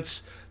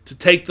chance to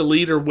take the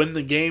lead or win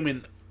the game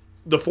in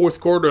the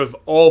fourth quarter of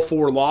all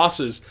 4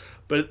 losses.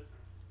 But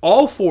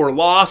all 4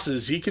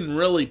 losses, you can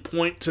really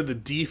point to the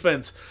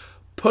defense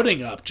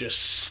putting up just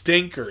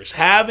stinkers,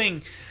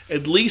 having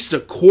at least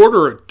a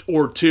quarter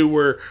or two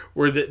where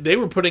they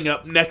were putting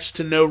up next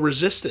to no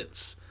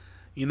resistance.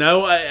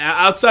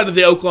 Outside of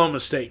the Oklahoma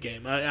State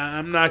game,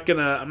 I'm not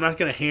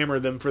gonna hammer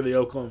them for the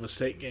Oklahoma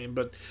State game,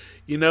 but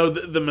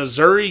the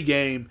Missouri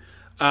game,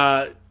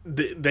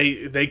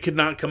 they could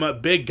not come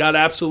up big. Got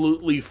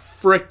absolutely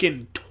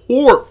freaking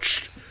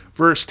torched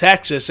versus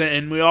Texas,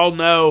 and we all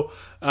know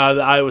the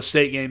Iowa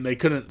State game, they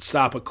couldn't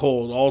stop a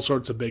cold. All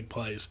sorts of big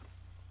plays.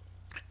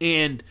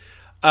 And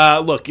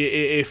look,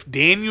 if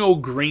Daniel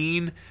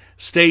Green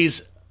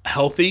stays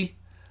healthy,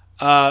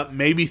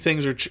 maybe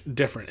things are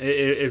different.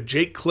 If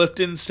Jake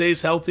Clifton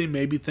stays healthy,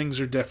 maybe things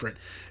are different.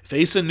 If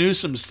Asa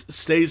Newsome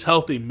stays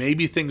healthy,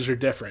 maybe things are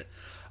different.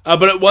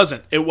 But it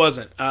wasn't.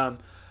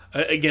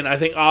 Again, I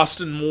think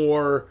Austin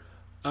Moore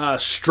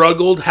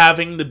struggled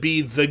having to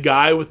be the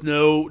guy with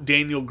no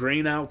Daniel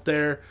Green out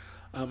there.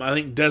 I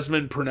think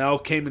Desmond Purnell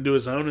came into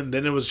his own, and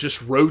then it was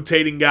just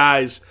rotating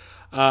guys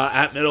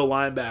at middle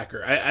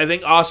linebacker. I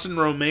think Austin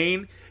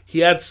Romaine, he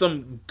had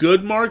some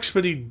good marks,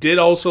 but he did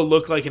also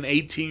look like an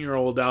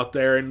 18-year-old out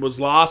there and was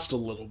lost a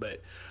little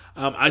bit.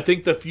 I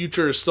think the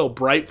future is still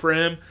bright for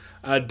him.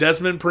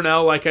 Desmond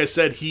Purnell, like I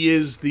said, he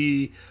is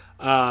the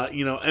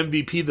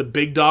MVP, the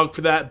big dog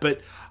for that.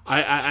 But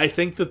I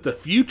think that the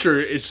future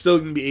is still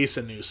going to be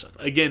Asa Newsome.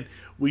 Again,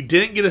 we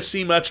didn't get to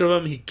see much of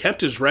him. He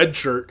kept his red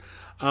shirt.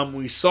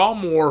 We saw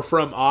more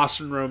from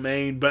Austin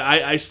Romaine, but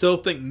I still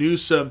think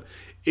Newsome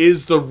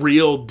is the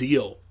real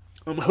deal.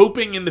 I'm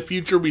hoping in the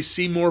future we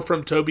see more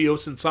from Tobi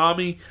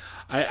Osunsami.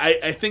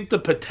 I think the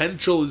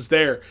potential is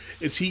there.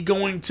 Is he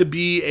going to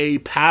be a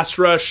pass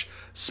rush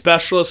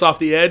specialist off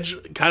the edge,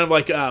 kind of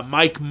like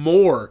Mike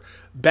Moore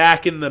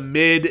back in the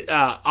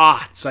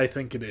mid-aughts, I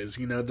think it is.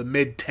 The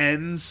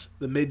mid-10s,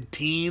 the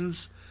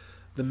mid-teens,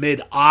 the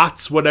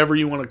mid-aughts, whatever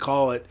you want to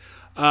call it.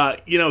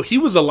 He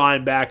was a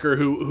linebacker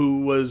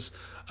who was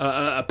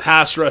a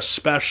pass rush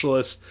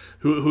specialist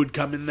who'd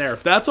come in there.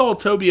 If that's all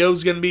Tobi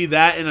O's going to be,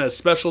 that and a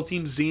special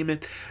teams demon,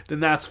 then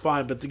that's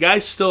fine. But the guy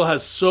still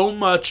has so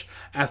much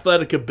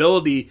athletic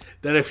ability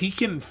that if he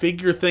can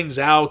figure things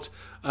out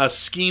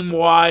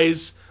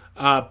scheme-wise,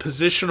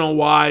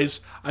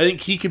 positional-wise, I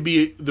think he could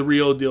be the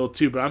real deal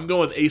too. But I'm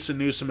going with Asa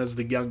Newsome as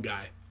the young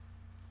guy.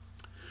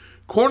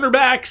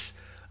 Cornerbacks,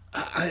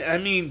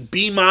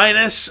 B-.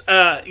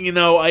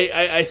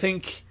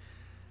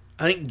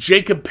 I think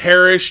Jacob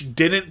Parrish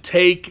didn't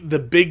take the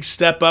big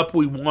step up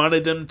we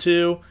wanted him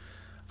to.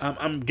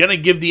 I'm going to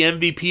give the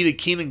MVP to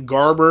Keenan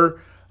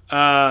Garber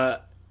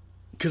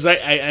because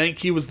I think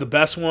he was the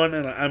best one,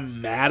 and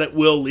I'm mad at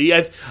Will Lee.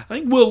 I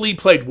think Will Lee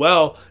played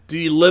well. Did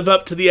he live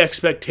up to the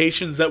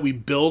expectations that we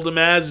build him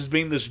as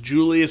being this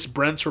Julius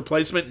Brents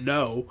replacement?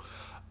 No.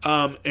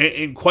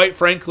 And quite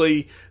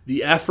frankly,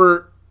 the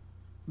effort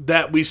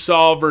that we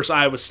saw versus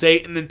Iowa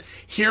State, and then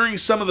hearing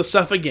some of the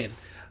stuff again,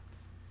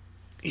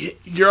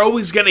 you're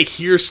always going to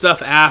hear stuff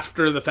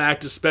after the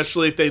fact,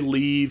 especially if they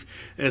leave,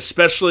 and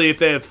especially if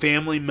they have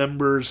family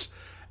members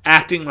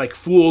acting like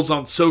fools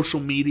on social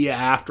media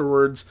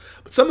afterwards.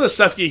 But some of the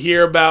stuff you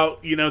hear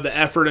about, the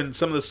effort and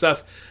some of the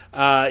stuff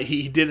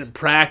he did in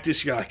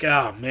practice, you're like,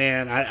 oh,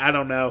 man, I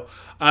don't know.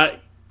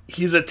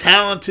 He's a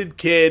talented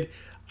kid.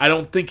 I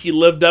don't think he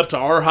lived up to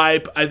our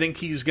hype. I think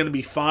he's going to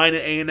be fine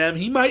at A&M.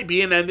 He might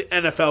be an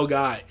NFL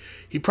guy.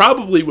 He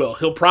probably will.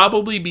 He'll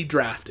probably be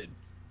drafted.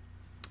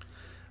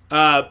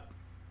 But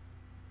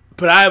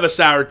I have a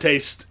sour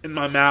taste in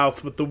my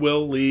mouth with the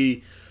Will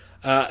Lee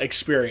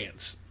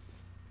experience.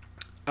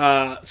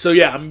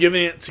 I'm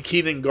giving it to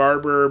Keenan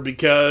Garber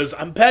because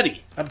I'm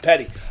petty.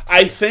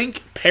 I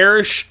think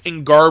Parrish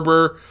and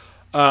Garber,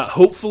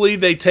 hopefully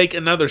they take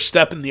another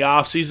step in the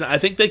offseason. I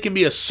think they can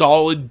be a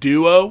solid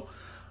duo.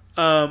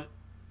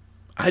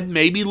 I'd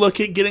maybe look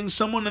at getting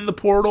someone in the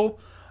portal.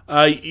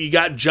 You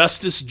got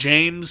Justice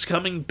James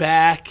coming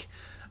back.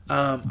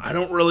 I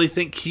don't really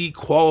think he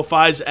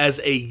qualifies as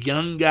a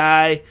young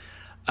guy,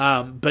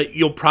 but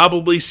you'll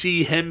probably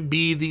see him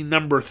be the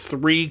number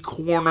 3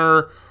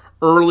 corner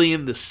early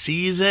in the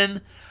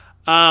season.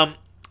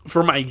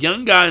 For my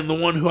young guy, and the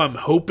one who I'm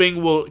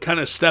hoping will kind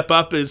of step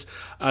up is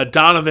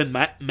Donovan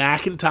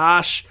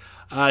McIntosh.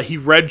 He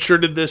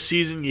redshirted this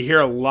season. You hear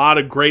a lot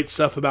of great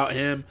stuff about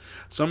him.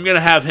 So I'm going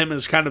to have him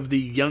as kind of the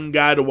young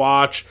guy to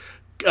watch.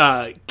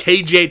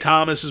 KJ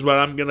Thomas is what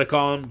I'm going to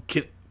call him.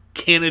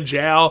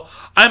 Canajal.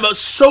 I'm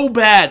so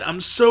bad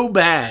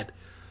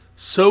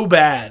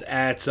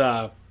at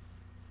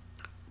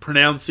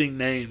pronouncing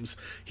names.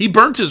 He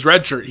burnt his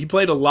red shirt. He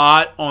played a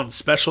lot on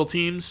special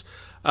teams.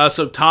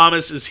 So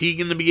Thomas, is he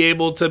going to be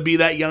able to be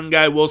that young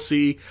guy? We'll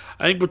see.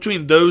 I think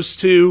between those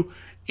two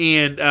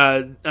and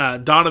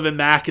Donovan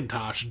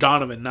McIntosh,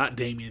 Donovan, not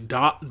Damian,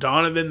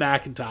 Donovan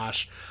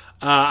McIntosh,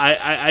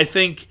 I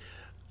think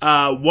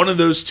one of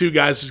those two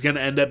guys is going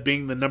to end up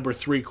being the number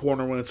 3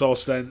 corner when it's all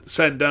said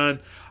and done.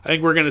 I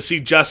think we're going to see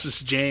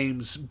Justice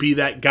James be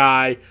that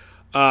guy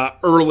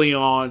early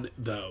on,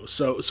 though.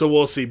 So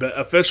we'll see. But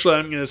officially,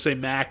 I'm going to say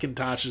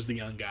McIntosh is the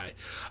young guy.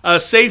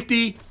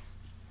 Safety,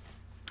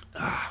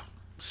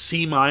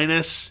 C-,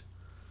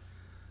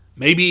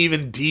 maybe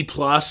even D+.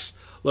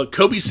 Look,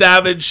 Kobe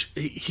Savage,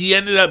 he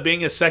ended up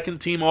being a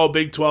second-team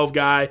All-Big 12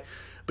 guy,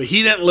 but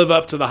he didn't live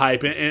up to the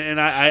hype. And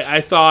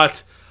I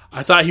thought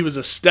he was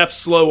a step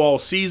slow all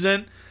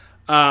season.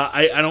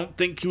 I don't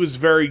think he was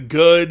very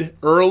good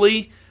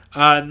early.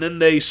 And then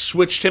they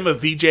switched him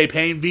with VJ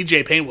Payne.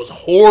 VJ Payne was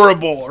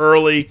horrible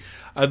early.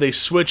 They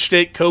switched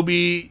it.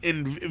 Kobe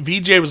and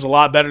VJ was a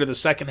lot better the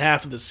second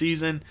half of the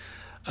season.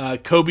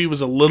 Kobe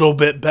was a little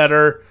bit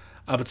better,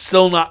 but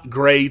still not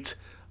great.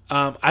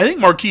 I think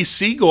Marquise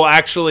Siegel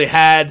actually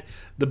had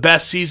the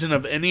best season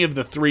of any of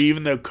the 3,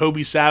 even though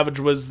Kobe Savage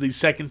was the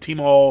second-team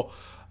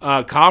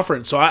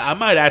all-conference. So I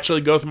might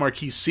actually go with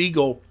Marquise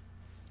Siegel.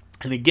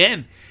 And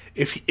again,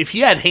 if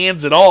he had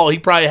hands at all, he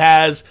probably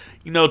has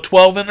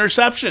 12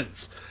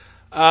 interceptions.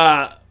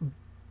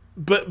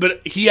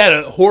 But he had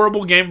a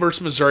horrible game versus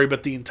Missouri,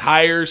 but the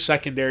entire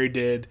secondary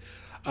did.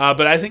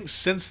 But I think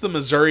since the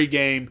Missouri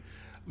game,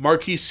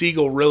 Marquise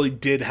Siegel really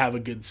did have a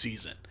good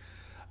season.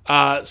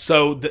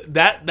 So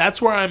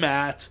that's where I'm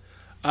at.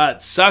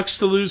 It sucks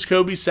to lose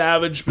Kobe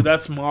Savage, but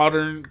that's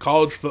modern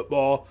college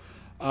football.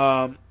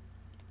 I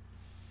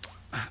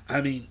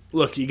mean,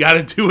 look, you got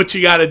to do what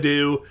you got to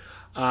do.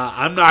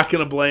 I'm not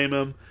going to blame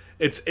him.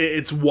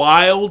 It's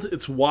wild.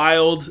 It's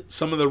wild,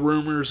 some of the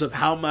rumors of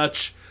how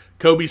much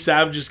Kobe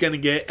Savage is going to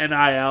get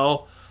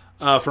NIL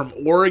from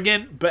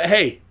Oregon. But,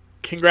 hey,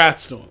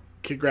 congrats to him.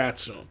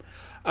 Congrats to him.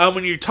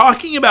 When you're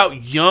talking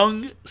about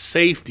young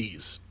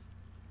safeties,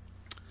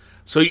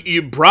 so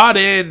you brought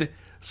in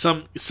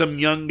some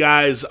young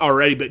guys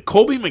already, but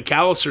Colby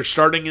McAllister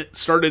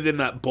started in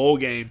that bowl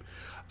game.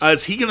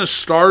 Is he going to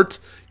start?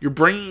 You're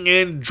bringing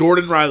in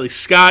Jordan Riley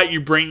Scott. You're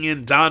bringing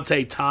in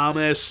Dante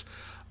Thomas.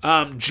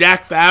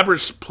 Jack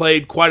Fabris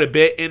played quite a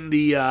bit in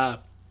the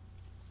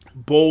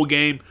bowl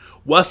game.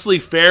 Wesley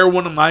Fair,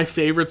 one of my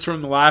favorites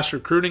from the last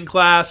recruiting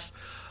class.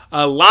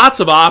 Lots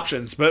of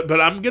options, but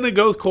I'm going to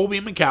go with Colby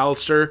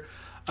McAllister.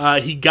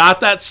 He got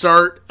that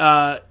start,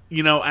 as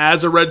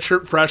a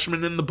redshirt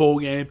freshman in the bowl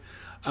game.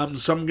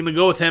 So I'm going to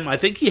go with him. I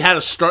think he had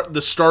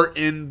the start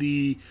in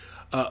the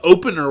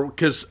opener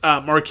because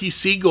Marquise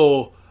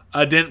Siegel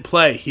didn't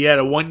play. He had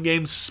a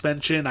 1-game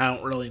suspension. I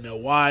don't really know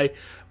why,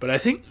 but I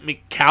think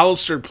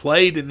McAllister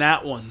played in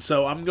that one.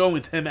 So I'm going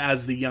with him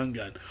as the young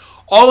gun.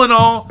 All in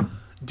all,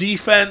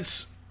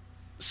 defense,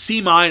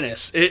 C-.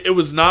 It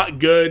was not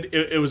good.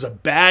 It was a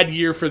bad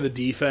year for the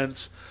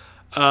defense.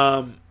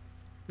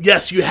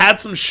 Yes, you had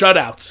some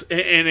shutouts.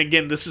 And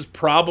again, this is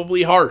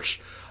probably harsh.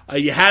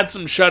 You had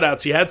some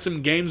shutouts. You had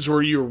some games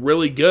where you were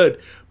really good,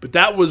 but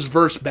that was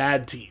versus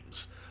bad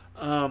teams.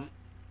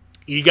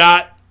 You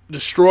got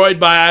destroyed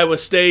by Iowa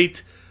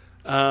State.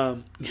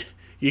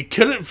 You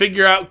couldn't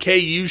figure out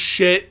KU's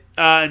shit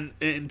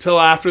until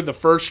after the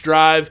first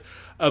drive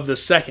of the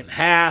second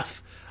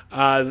half.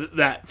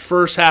 That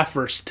first half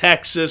versus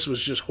Texas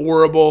was just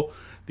horrible.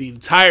 The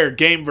entire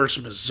game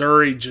versus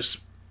Missouri just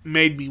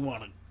made me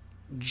want to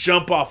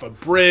jump off a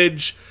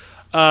bridge.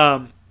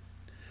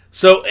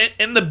 So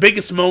in the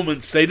biggest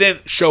moments, they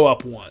didn't show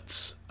up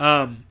once.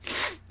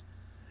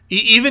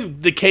 Even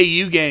the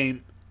KU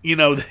game, you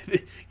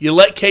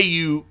let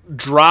KU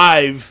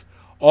drive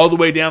all the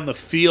way down the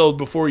field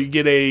before you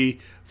get a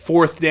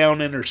 4th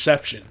down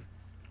interception.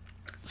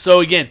 So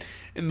again,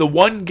 in the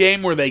one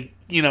game where they,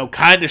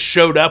 kind of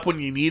showed up when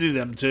you needed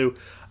them to,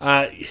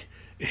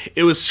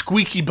 it was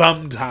squeaky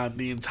bum time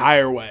the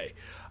entire way.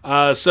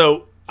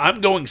 So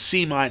I'm going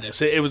C-.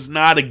 It was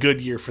not a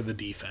good year for the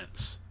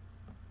defense.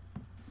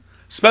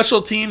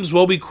 Special teams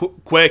will be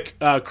quick.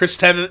 Chris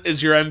Tennant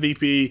is your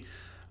MVP.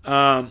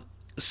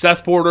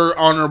 Seth Porter,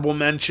 honorable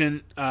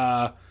mention,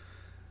 because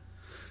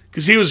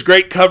he was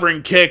great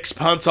covering kicks,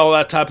 punts, all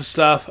that type of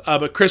stuff.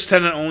 But Chris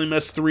Tennant only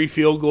missed 3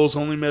 field goals,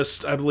 only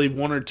missed, I believe,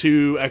 1 or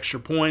 2 extra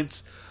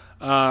points.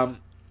 Okay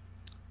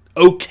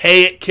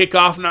at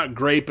kickoff, not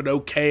great, but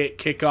okay at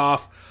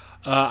kickoff.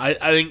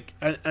 I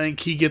think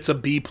he gets a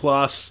B+.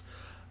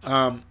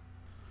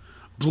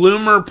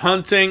 Bloomer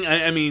punting,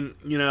 I mean,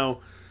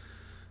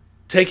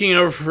 taking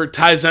over for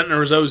Ty Zentner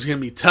was always going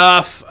to be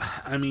tough.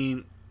 I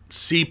mean,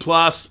 C+.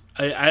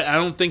 I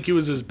don't think he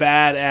was as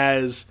bad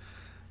as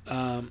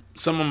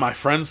some of my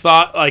friends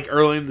thought, like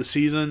early in the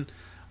season.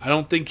 I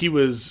don't think he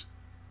was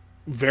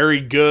very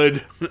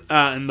good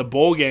in the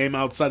bowl game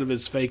outside of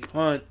his fake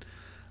punt.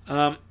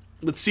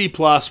 But C+,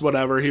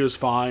 whatever, he was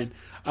fine.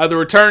 The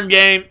return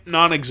game,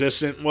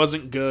 non-existent,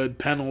 wasn't good.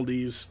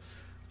 Penalties,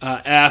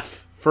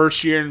 F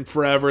First year in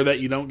forever that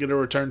you don't get a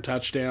return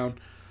touchdown.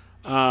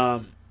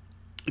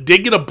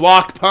 Did get a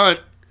blocked punt.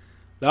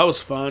 That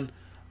was fun.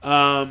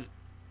 But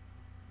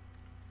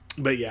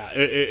yeah,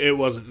 it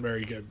wasn't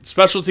very good.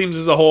 Special teams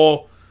as a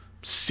whole,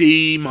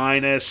 C-.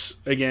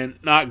 Again,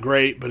 not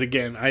great, but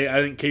again,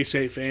 I think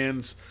K-State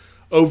fans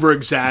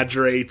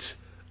over-exaggerate.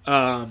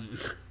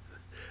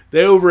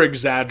 They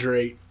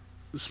over-exaggerate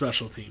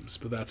special teams,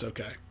 but that's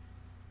okay.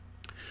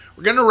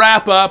 We're going to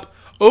wrap up.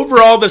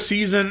 Overall, the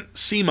season,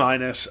 C-.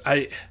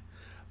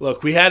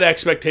 Look, we had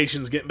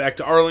expectations getting back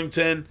to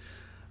Arlington.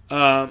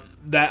 That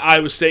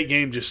Iowa State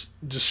game just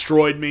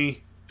destroyed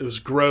me. It was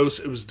gross.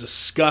 It was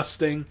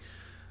disgusting.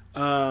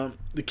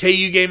 The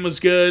KU game was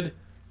good.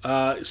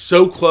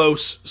 So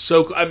close.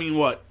 I mean,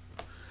 what?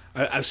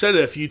 I've said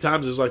it a few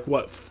times. It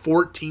was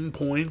 14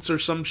 points or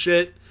some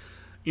shit?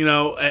 You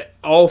know,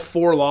 all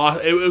 4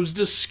 lost. It was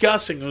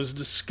disgusting. It was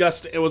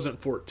disgusting. It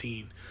wasn't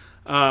 14.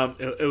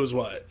 It was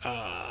what?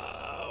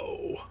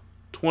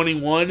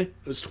 21. It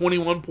was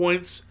 21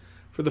 points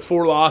for the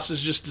 4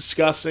 losses. Just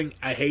disgusting.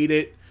 I hate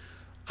it.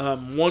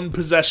 1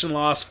 possession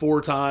loss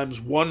 4 times.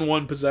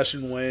 1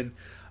 possession win.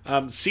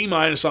 C-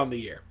 on the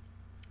year.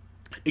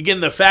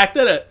 Again, the fact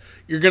that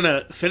you're going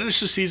to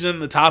finish the season in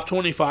the top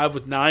 25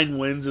 with 9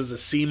 wins is a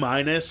C-.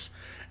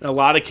 And a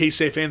lot of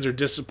K-State fans are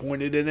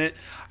disappointed in it.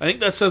 I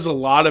think that says a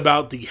lot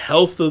about the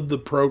health of the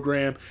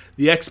program,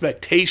 the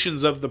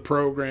expectations of the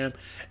program,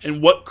 and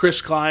what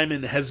Chris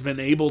Klieman has been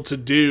able to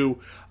do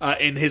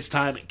in his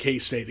time at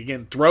K-State.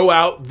 Again, throw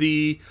out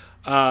the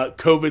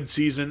COVID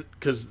season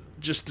because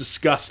just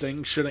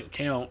disgusting, shouldn't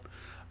count.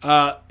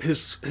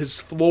 His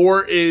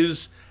floor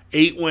is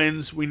 8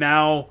 wins. We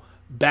now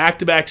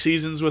back-to-back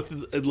seasons with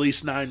at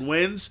least 9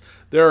 wins.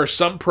 There are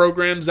some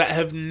programs that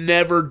have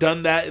never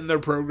done that in their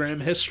program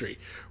history.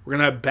 We're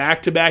going to have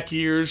back-to-back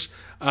years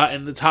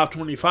in the top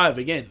 25.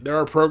 Again, there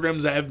are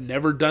programs that have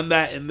never done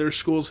that in their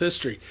school's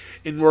history,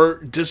 and we're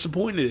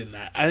disappointed in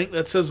that. I think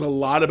that says a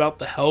lot about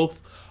the health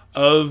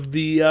of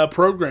the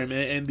program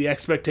and the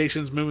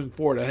expectations moving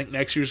forward. I think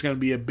next year is going to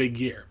be a big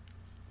year.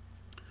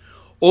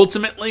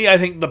 Ultimately, I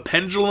think the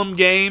pendulum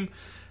game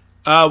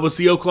was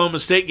the Oklahoma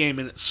State game,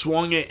 and it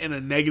swung it in a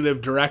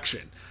negative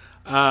direction.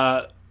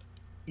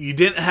 You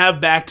didn't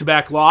have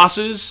back-to-back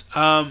losses,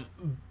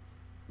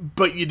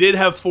 but you did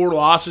have 4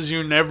 losses.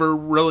 You're never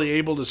really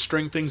able to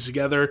string things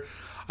together.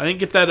 I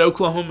think if that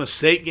Oklahoma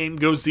State game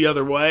goes the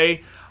other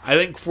way, I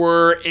think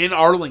we're in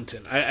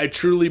Arlington. I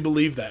truly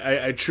believe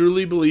that. I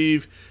truly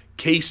believe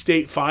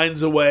K-State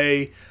finds a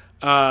way.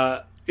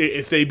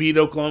 If they beat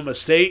Oklahoma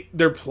State,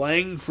 they're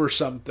playing for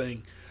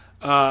something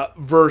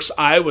versus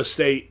Iowa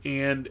State,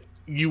 and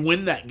you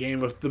win that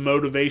game if the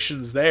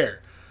motivation's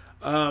there.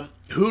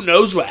 Who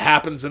knows what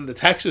happens in the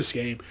Texas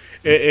game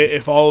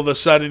if all of a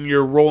sudden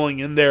you're rolling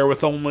in there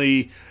with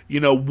only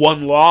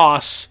 1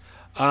 loss,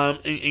 and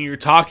you're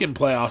talking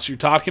playoffs, you're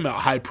talking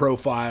about high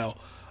profile.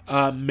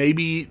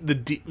 Maybe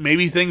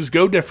things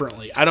go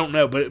differently. I don't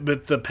know,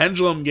 but the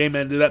pendulum game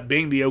ended up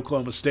being the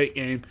Oklahoma State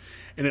game,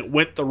 and it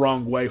went the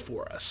wrong way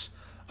for us.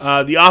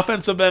 The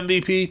offensive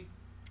MVP,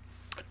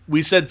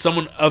 we said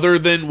someone other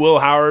than Will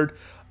Howard,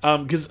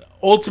 because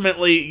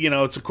ultimately,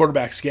 it's a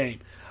quarterback's game.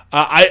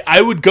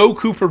 I would go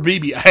Cooper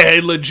Beebe. I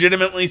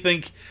legitimately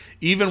think,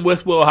 even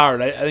with Will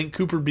Howard, I think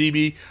Cooper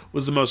Beebe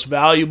was the most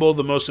valuable,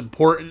 the most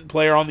important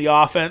player on the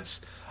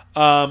offense.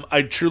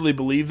 I truly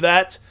believe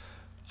that.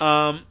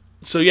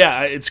 So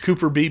yeah, it's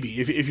Cooper Beebe.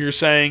 If you're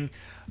saying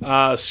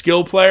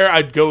skill player,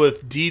 I'd go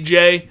with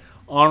DJ.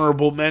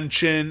 Honorable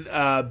mention,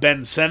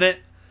 Ben Sennett.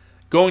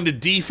 Going to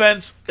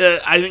defense,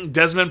 I think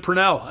Desmond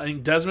Purnell. I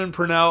think Desmond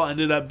Purnell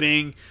ended up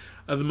being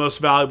the most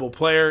valuable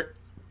player.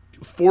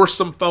 Forced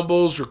some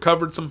fumbles,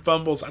 recovered some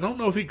fumbles. I don't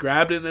know if he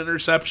grabbed an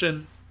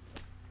interception,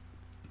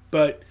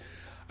 but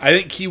I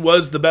think he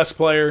was the best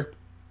player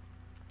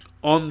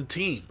on the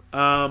team.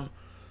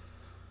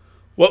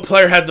 What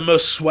player had the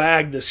most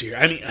swag this year?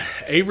 I mean,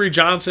 Avery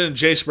Johnson and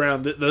Jace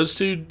Brown, those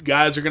 2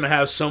 guys are going to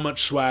have so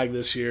much swag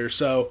this year.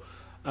 So,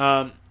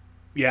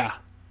 yeah,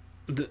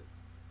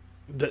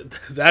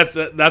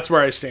 that's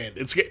where I stand.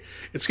 It's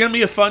going to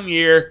be a fun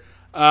year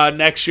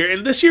next year.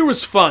 And this year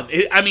was fun.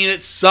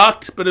 It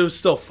sucked, but it was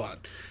still fun.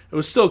 It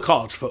was still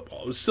college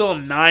football. It was still a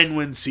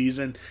 9-win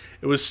season.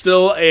 It was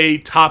still a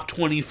top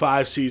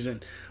 25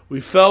 season. We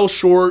fell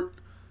short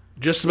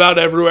just about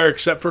everywhere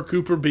except for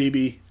Cooper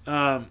Beebe.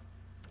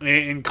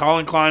 And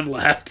Colin Klein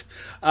left.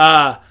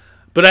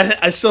 But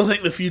I still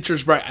think the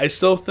future's bright. I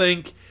still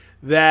think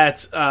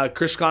that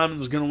Chris Klieman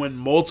is going to win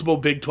multiple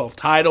Big 12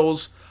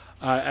 titles.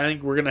 I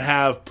think we're going to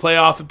have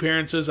playoff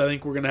appearances. I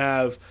think we're going to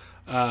have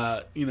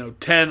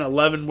 10,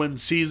 11 win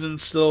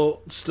seasons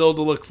still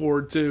to look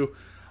forward to.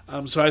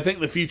 So I think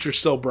the future's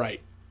still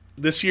bright.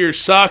 This year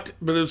sucked,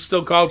 but it was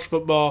still college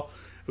football.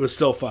 It was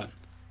still fun.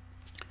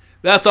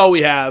 That's all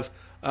we have.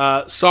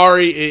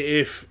 Sorry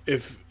if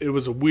it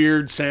was a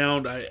weird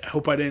sound. I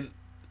hope I didn't,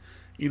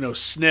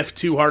 sniff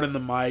too hard in the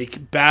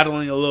mic.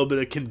 Battling a little bit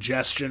of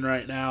congestion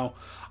right now.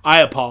 I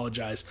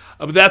apologize.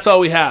 But that's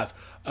all we have.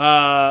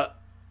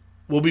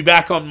 We'll be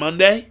back on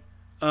Monday.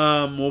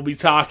 We'll be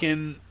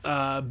talking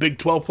Big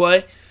 12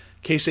 play.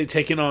 K-State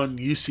taking on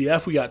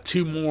UCF. We got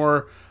 2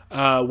 more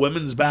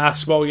women's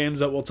basketball games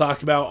that we'll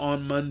talk about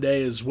on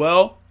Monday as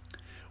well.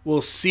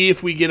 We'll see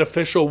if we get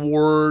official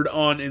word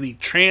on any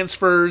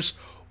transfers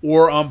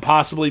or on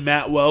possibly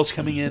Matt Wells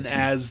coming in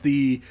as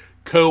the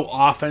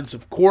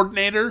co-offensive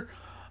coordinator.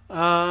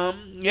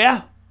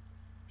 Yeah,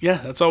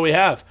 that's all we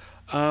have.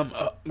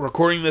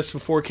 Recording this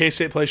before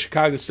K-State plays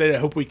Chicago State. I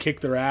hope we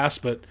kick their ass,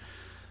 but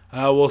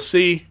we'll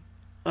see.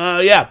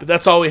 But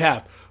that's all we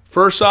have.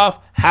 First off,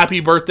 happy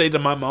birthday to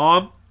my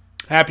mom.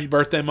 Happy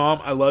birthday, Mom.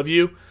 I love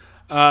you.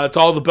 To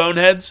all the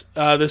boneheads,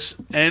 this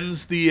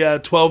ends the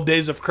 12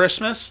 days of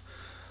Christmas.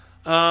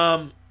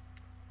 Hope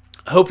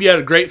you had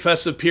a great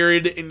festive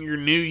period and your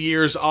New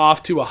Year's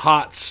off to a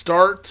hot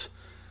start.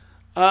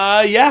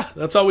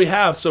 That's all we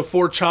have. So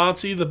for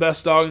Chauncey, the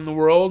best dog in the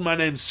world, my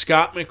name's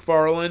Scott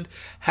McFarland.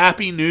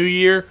 Happy New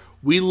Year.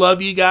 We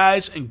love you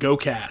guys, and go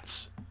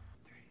Cats.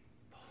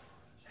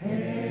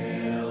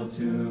 Hail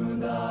to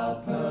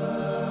the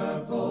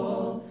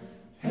purple,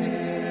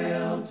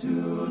 hail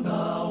to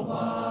the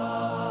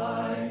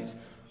white,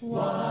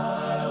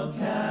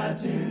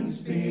 wildcat in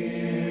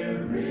spirit,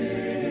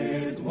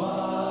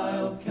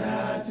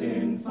 wildcat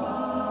in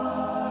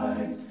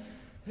fight.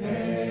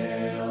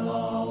 Hail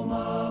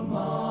alma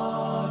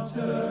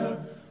mater,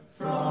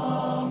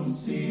 from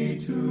sea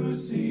to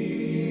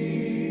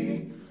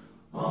sea,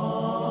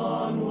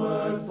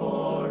 onward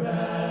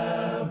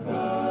forever,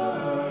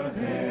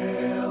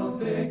 hail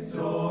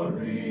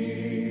victory.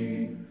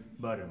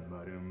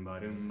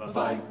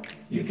 Fight,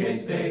 you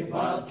K-State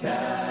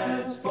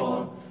Wildcats,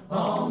 for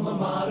alma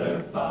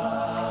mater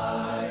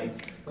fight.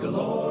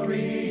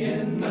 Glory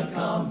in the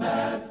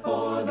combat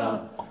for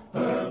the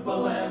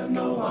purple and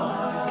the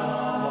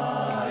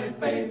white.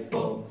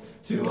 Faithful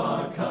to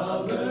our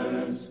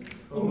colors,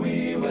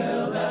 we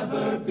will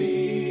ever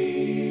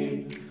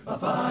be.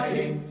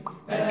 Fighting,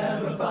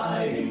 ever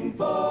fighting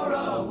for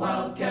a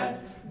Wildcat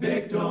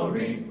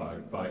victory.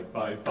 Fight, fight,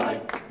 fight,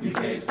 fight. You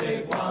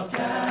K-State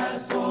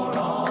Wildcats for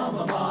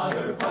alma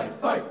mater. Fight,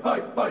 fight,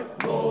 fight, fight.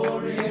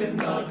 Glory in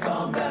the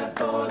combat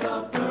for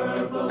the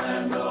purple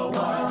and the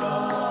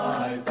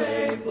white.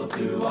 Faithful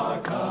to our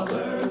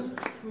colors,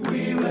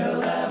 we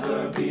will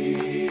ever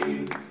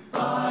be.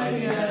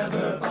 Fighting,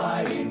 ever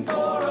fighting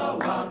for a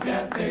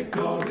Wildcat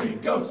victory.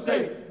 Go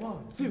State! 1,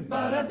 2,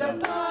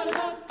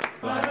 ba-da-da-da-da-da,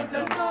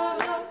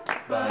 ba-da-da-da-da,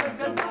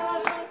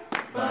 ba-da-da-da-da,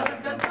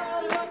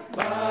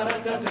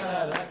 ba-da-da-da-da,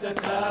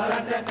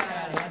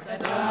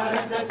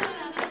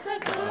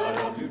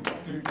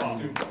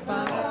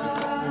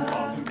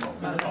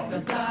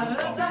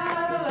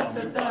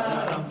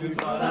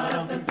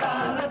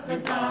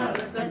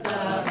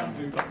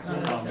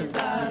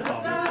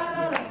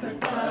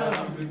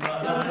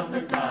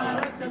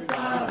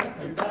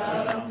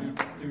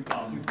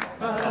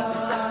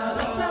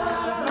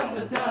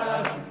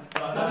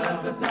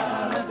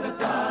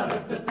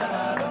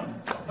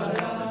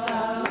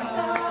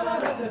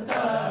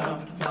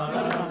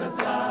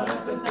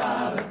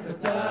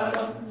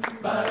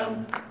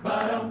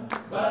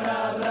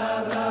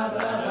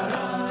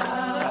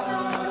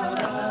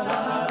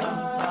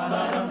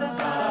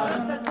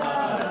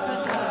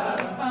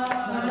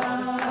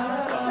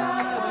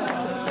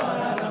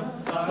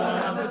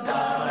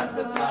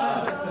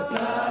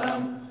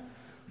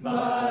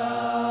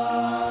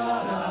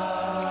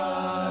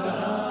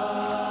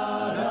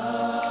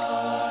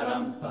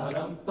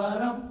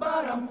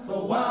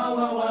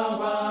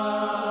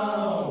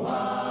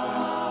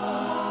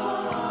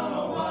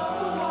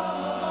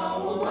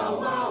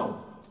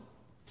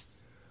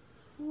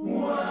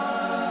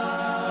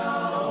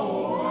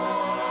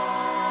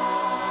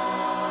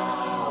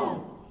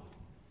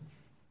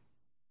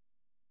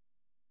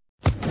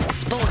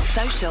 Sports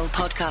Social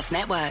Podcast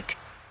Network.